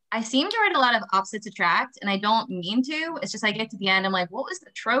 I seem to write a lot of opposites attract, and I don't mean to. It's just I get to the end, I'm like, what was the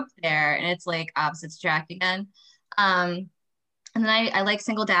trope there? And it's like opposites attract again. And then I like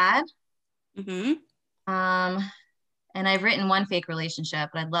single dad. Mm-hmm. And I've written one fake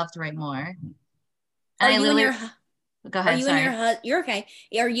relationship, but I'd love to write more. Go ahead. You're okay.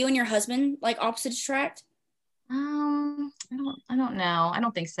 Are you and your husband like opposite attract? I don't know. I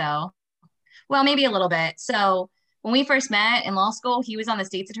don't think so. Well, maybe a little bit. So when we first met in law school, he was on the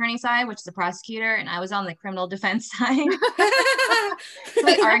state's attorney side, which is a prosecutor, and I was on the criminal defense side.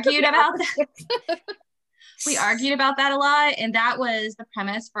 We argued about that. We argued about that a lot, and that was the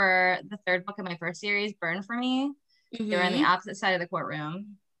premise for the third book of my first series, Burn for Me. Mm-hmm. They were on the opposite side of the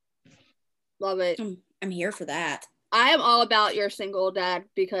courtroom. Love it. I'm here for that. I am all about your single dad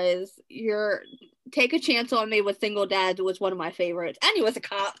because Take a Chance on Me with Single Dad was one of my favorites, and he was a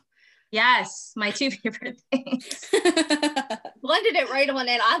cop. Yes, my two favorite things. Blended it right on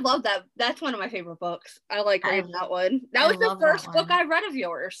in. I love that. That's one of my favorite books. I like reading that one. That was the first book I read of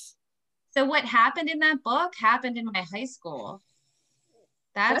yours. So what happened in that book happened in my high school.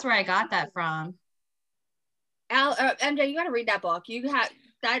 That's where I got that from. MJ, you got to read that book.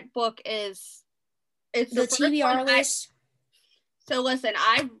 That book is. It's the TBR list. So listen,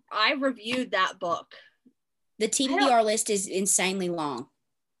 I reviewed that book. The TBR list is insanely long.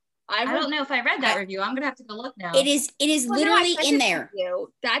 I don't know if I read that review. I'm gonna have to go look now. It is literally in there.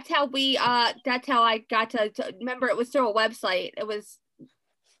 That's how I got to remember. It was through a website. It was.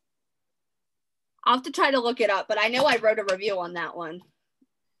 I'll have to try to look it up, but I know I wrote a review on that one.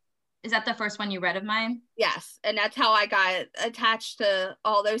 Is that the first one you read of mine? Yes, and that's how I got attached to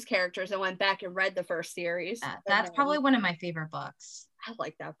all those characters and went back and read the first series. That's probably one of my favorite books. I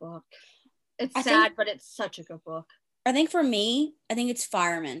like that book. It's sad, but it's such a good book. I think for me, it's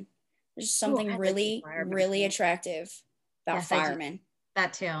Fireman. There's something really attractive about Fireman.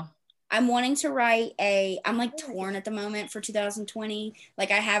 That too. I'm wanting to write I'm like torn at the moment for 2020. Like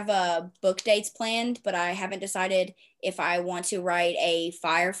I have book dates planned, but I haven't decided if I want to write a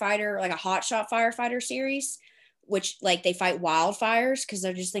firefighter, like a hotshot firefighter series, which like they fight wildfires, because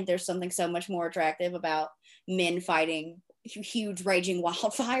I just think there's something so much more attractive about men fighting huge raging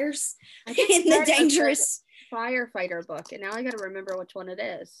wildfires in the dangerous firefighter book. And now I got to remember which one it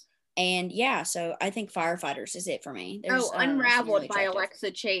is. And yeah, so I think Firefighters is it for me. Unraveled by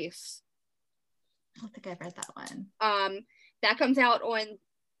Alexa Chase. I don't think I've read that one. That comes out on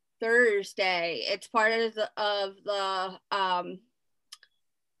Thursday. It's part of the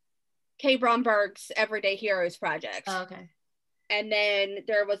Kay Bromberg's Everyday Heroes project. Oh, okay. And then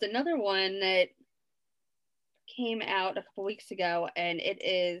there was another one that came out a couple weeks ago, and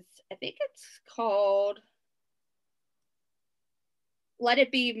I think it's called Let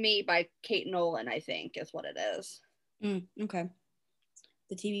It Be Me by Kate Nolan, I think is what it is. Okay.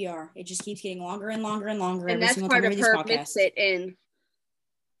 The TBR. It just keeps getting longer and longer and longer. And that's part of her Mix It in,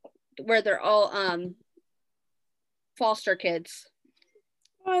 where they're all foster kids.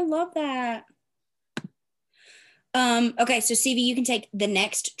 Oh, I love that. Okay, so CV, you can take the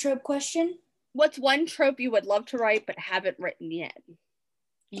next trope question. What's one trope you would love to write but haven't written yet?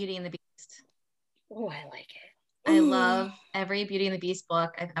 Beauty and the Beast. Oh, I like it. I love every Beauty and the Beast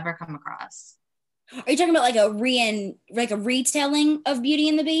book I've ever come across. Are you talking about like a retelling of Beauty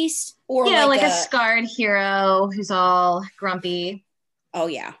and the Beast, or like a scarred hero who's all grumpy? Oh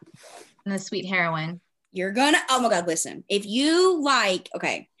yeah, and the sweet heroine. Oh my God, listen. If you like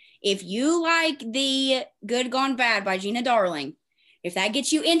the Good Gone Bad by Gina Darling, if that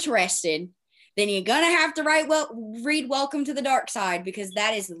gets you interested, then you're gonna have to read Welcome to the Dark Side, because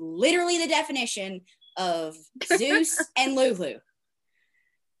that is literally the definition of Zeus and Lulu.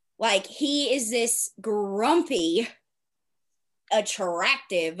 Like, he is this grumpy,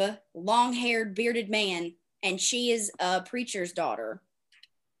 attractive, long-haired, bearded man, and she is a preacher's daughter.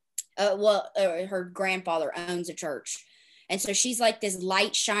 Her grandfather owns a church. And so she's like this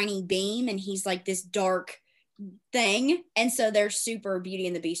light, shiny beam, and he's like this dark thing. And so they're super Beauty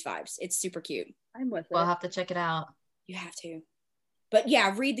and the Beast vibes. It's super cute. I'm with it. We'll have to check it out. You have to. But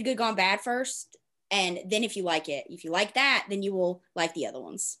yeah, read The Good, Gone, Bad first. And then if you like it, if you like that, then you will like the other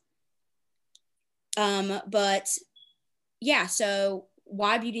ones. But yeah, so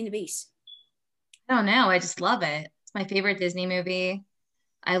why Beauty and the Beast? I don't know. I just love it. It's my favorite Disney movie.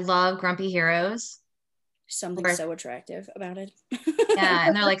 I love grumpy heroes. Something so attractive about it. Yeah,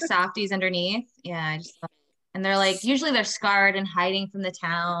 and they're like softies underneath. Yeah, I just love it. And they're like, usually they're scarred and hiding from the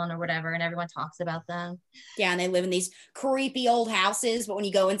town or whatever, and everyone talks about them. Yeah, and they live in these creepy old houses, but when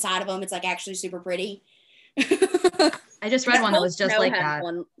you go inside of them, it's like actually super pretty. I just read one that was just Snow like has that.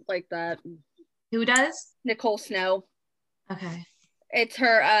 one like that. Who does? Nicole Snow. Okay. It's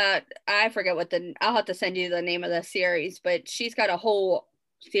her, I forget I'll have to send you the name of the series, but she's got a whole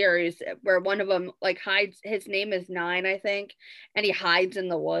series where one of them like hides, his name is Nine, I think, and he hides in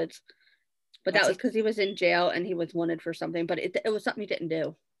the woods. But that was because he was in jail and he was wanted for something, but it was something he didn't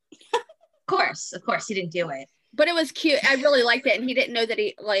do. Of course, he didn't do it. But it was cute. I really liked it, and he didn't know that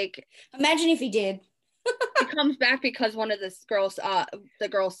he, like... Imagine if he did. He comes back because one of this girl's, the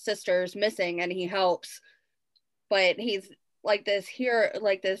girl's sister's missing, and he helps. But he's like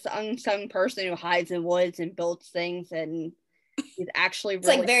this unsung person who hides in woods and builds things, and he's actually it's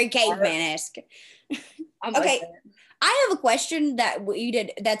really like very caveman-esque. Okay. I have a question that we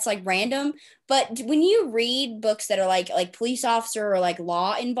did that's like random, but when you read books that are like police officer or like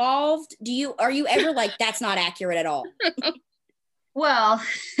law involved, are you ever like, that's not accurate at all? Well,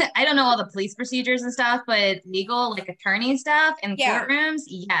 I don't know all the police procedures and stuff, but legal, like attorney stuff in courtrooms,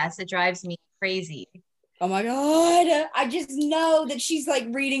 yes, it drives me crazy. Oh my God. I just know that she's like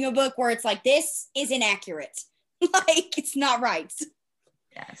reading a book where it's like, this is inaccurate. Like, it's not right.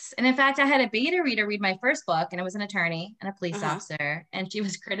 Yes. And in fact, I had a beta reader read my first book, and it was an attorney and a police officer, and she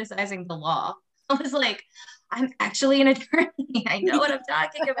was criticizing the law. I was like, I'm actually an attorney. I know what I'm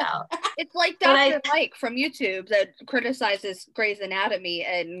talking about. It's like Dr. Mike from YouTube that criticizes Grey's Anatomy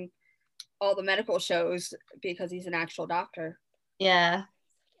and all the medical shows because he's an actual doctor. Yeah.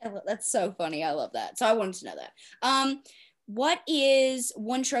 That's so funny. I love that. So I wanted to know that. What is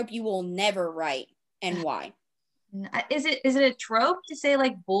one trope you will never write and why? Is it a trope to say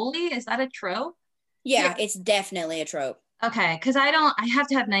like bully? Is that a trope? Yeah, it's definitely a trope. Okay, because I have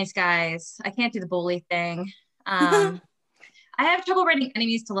to have nice guys. I can't do the bully thing. I have trouble writing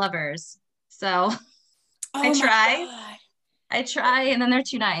enemies to lovers. So I try, and then they're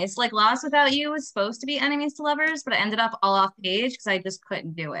too nice. Like Lost Without You was supposed to be enemies to lovers, but I ended up all off page because I just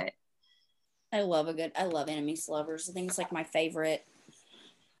couldn't do it. I love enemies to lovers. I think it's like my favorite.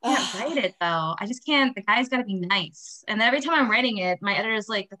 I can't write it though. I just can't. The guy's got to be nice. And every time I'm writing it, my editor's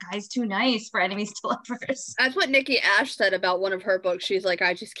like, the guy's too nice for enemies to lovers. That's what Nikki Ash said about one of her books. She's like,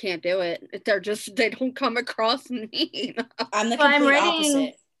 I just can't do it. They don't come across mean. I'm the complete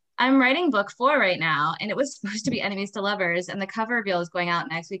opposite. I'm writing book 4 right now, and it was supposed to be enemies to lovers, and the cover reveal is going out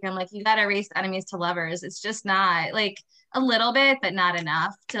next week. I'm like, you got to erase enemies to lovers. It's just not, like, a little bit, but not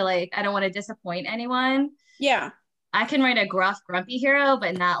enough to, like, I don't want to disappoint anyone. Yeah. I can write a gruff, grumpy hero,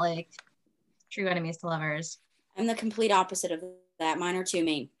 but not like true enemies to lovers. I'm the complete opposite of that. Mine are too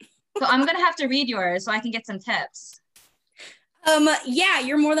mean. So I'm going to have to read yours so I can get some tips. Yeah,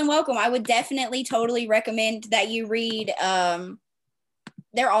 you're more than welcome. I would definitely totally recommend that you read.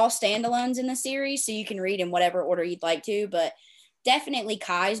 They're all standalones in the series, so you can read in whatever order you'd like to, but definitely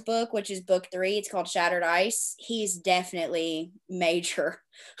Kai's book, which is book 3. It's called Shattered Ice. He's definitely major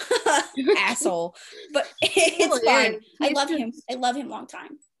asshole, but it's fine. I love him. I love him long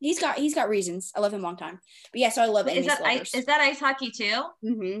time. He's got reasons. I love him long time. But yeah, so I love it. Is that ice hockey too?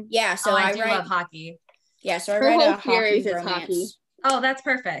 Mm-hmm. Yeah, so I love hockey. Yeah, so I write a hockey romance. Hockey. Oh, that's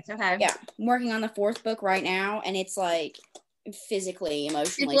perfect. Okay. Yeah, I'm working on the 4th book right now, and it's like physically,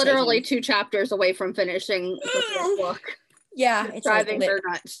 emotionally. It's literally 2 chapters away from finishing the book. Yeah, it's driving her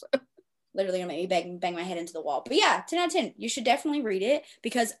nuts. Literally gonna make me bang my head into the wall. But yeah, 10 out of 10. You should definitely read it,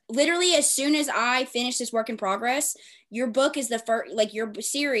 because literally as soon as I finish this work in progress, your book is the first, like your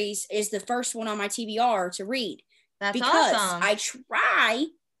series is the first one on my TBR to read. That's because awesome. I try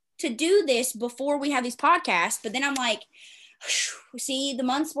to do this before we have these podcasts, but then I'm like, see, the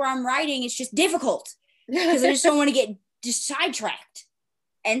months where I'm writing, it's just difficult because I just don't want to get just sidetracked.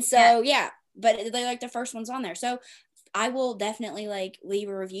 And so yeah, but they like the first one's on there. So I will definitely like leave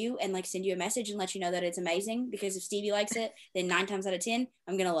a review and like send you a message and let you know that it's amazing, because if Stevie likes it, then 9 times out of 10,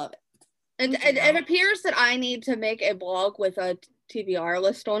 I'm going to love it. And it appears that I need to make a blog with a TBR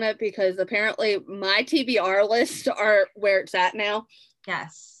list on it, because apparently my TBR lists are where it's at now.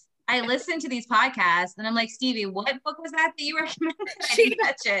 Yes. I listen to these podcasts and I'm like, Stevie, what book was that you recommended? I didn't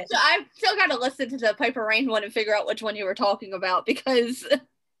catch it. So I've still got to listen to the Piper Rain one and figure out which one you were talking about, because if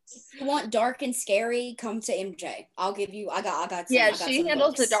you want dark and scary, come to MJ. I'll give you. I got some. yeah, I got she some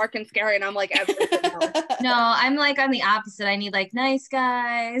handles books. the dark and scary, and I'm like everything else. No, I'm like on the opposite. I need like nice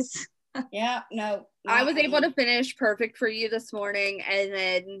guys. Yeah, no. I was able to finish Perfect for You this morning, and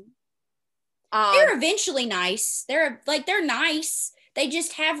then they're eventually nice. They're nice. They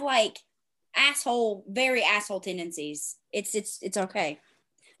just have like very asshole tendencies. It's okay.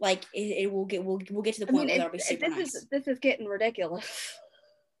 Like we'll get to the point where they'll be super nice. This is getting ridiculous.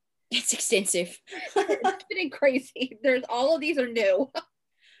 It's extensive. It's getting crazy. There's all of these are new.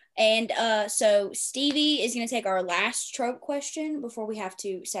 And so Stevie is going to take our last trope question before we have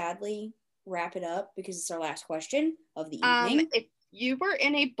to sadly wrap it up, because it's our last question of the evening. If you were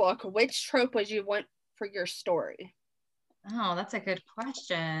in a book, which trope would you want for your story? Oh, that's a good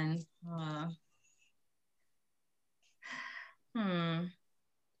question.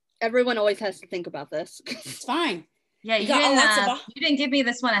 Everyone always has to think about this. It's fine. Yeah, you didn't give me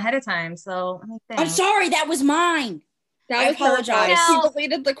this one ahead of time, so let me think. I'm sorry, that was mine. I apologize. You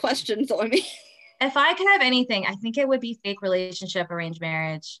deleted the questions on me. If I could have anything, I think it would be fake relationship, arranged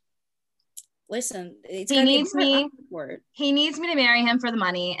marriage. Listen, he needs me to marry him for the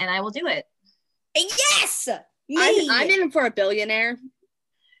money, and I will do it. Yes, I'm in for a billionaire.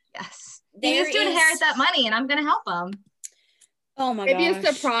 Yes, he needs to inherit that money, and I'm going to help him. Oh my god! Maybe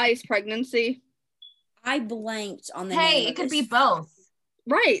a surprise pregnancy. I blanked on the name. Hey, it could be both.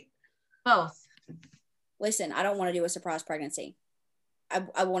 Right. Both. Listen, I don't want to do a surprise pregnancy.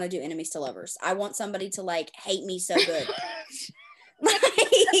 I want to do enemies to lovers. I want somebody to like hate me so good. Like,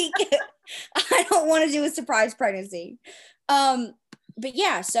 I don't want to do a surprise pregnancy. But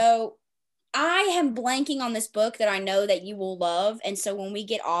yeah, so I am blanking on this book that I know that you will love. And so when we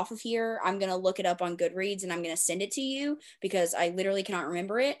get off of here, I'm going to look it up on Goodreads and I'm going to send it to you because I literally cannot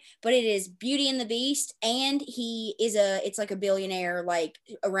remember it. But it is Beauty and the Beast. And it's like a billionaire, like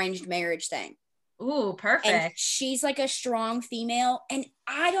arranged marriage thing. Ooh, perfect. And she's like a strong female. And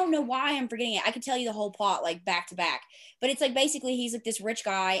I don't know why I'm forgetting it. I could tell you the whole plot like back to back. But it's like basically he's like this rich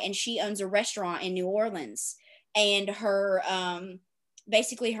guy and she owns a restaurant in New Orleans. And her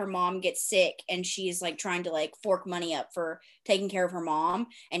basically her mom gets sick and she's like trying to like fork money up for taking care of her mom.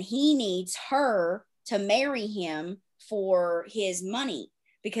 And he needs her to marry him for his money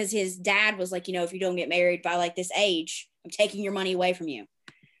because his dad was like, if you don't get married by like this age, I'm taking your money away from you.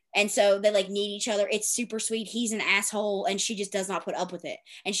 And so they like need each other. It's super sweet. He's an asshole and she just does not put up with it.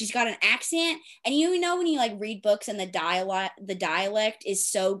 And she's got an accent. And when you like read books and the dialect is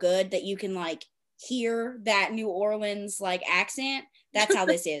so good that you can like hear that New Orleans like accent. That's how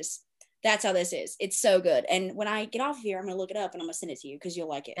this is. That's how this is. It's so good. And when I get off of here, I'm going to look it up and I'm going to send it to you because you'll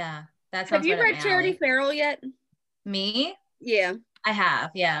like it. Yeah. That sounds Have you read Charity Farrell yet? Me? Yeah. I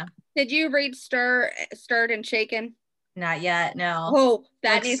have. Yeah. Did you read Stirred and Shaken? Not yet. No. Oh,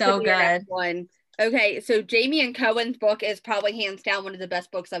 that needs so to be good. your next one. Okay. So Jamie and Cohen's book is probably hands down one of the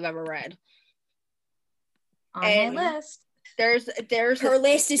best books I've ever read. On my list. There's her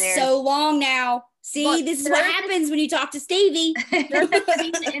list is so long now. See, this is what happens when you talk to Stevie. There's a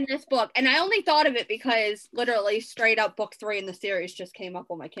scene in this book, and I only thought of it because literally straight up book 3 in the series just came up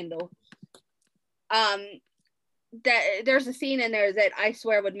on my Kindle. That there's a scene in there that I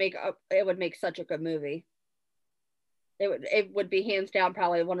swear would make such a good movie. It would be hands down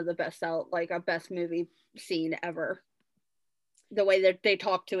probably one of the best movie scene ever. The way that they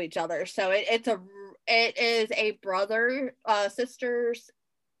talk to each other. So it is a brother, sisters.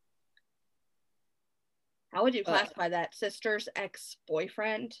 How would you classify that? Sister's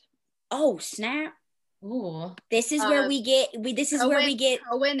ex-boyfriend? Oh, snap. Ooh. This is where we get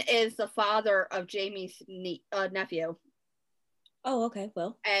Cohen is the father of Jamie's nephew. Oh, okay.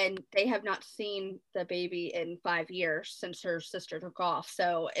 Well. And they have not seen the baby in 5 years since her sister took off.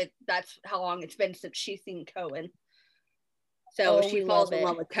 So that's how long it's been since she's seen Cohen. So she falls in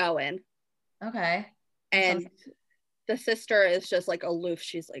love with Cohen. Okay. And the sister is just like aloof.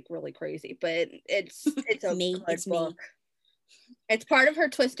 She's like really crazy, but it's a good book. It's part of her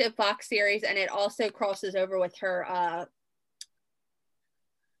Twisted Fox series, and it also crosses over with her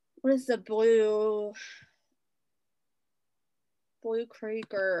what is the Blue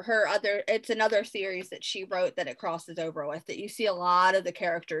Creek or her other, it's another series that she wrote that it crosses over with, that you see a lot of the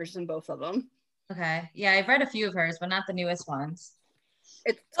characters in both of them. Okay. Yeah, I've read a few of hers, but not the newest ones.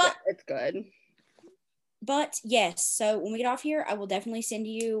 It's good. But yes, so when we get off here, I will definitely send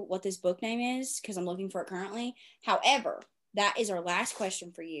you what this book name is because I'm looking for it currently. However, that is our last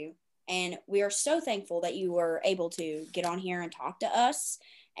question for you. And we are so thankful that you were able to get on here and talk to us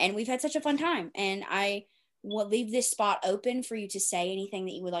And we've had such a fun time. And I will leave this spot open for you to say anything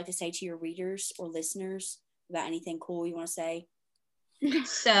that you would like to say to your readers or listeners about anything cool you want to say.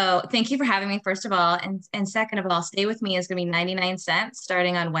 So thank you for having me, first of all. And second of all, Stay With Me is going to be 99 cents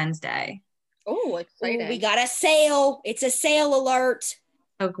starting on Wednesday. Oh, exciting. Ooh, we got a sale. It's a sale alert.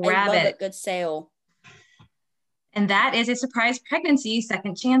 So grab I love it. A good sale. And that is A Surprise Pregnancy,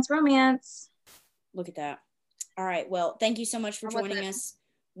 Second Chance Romance. Look at that. All right. Well, thank you so much for joining us.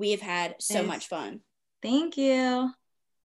 We have had so much fun. Thank you.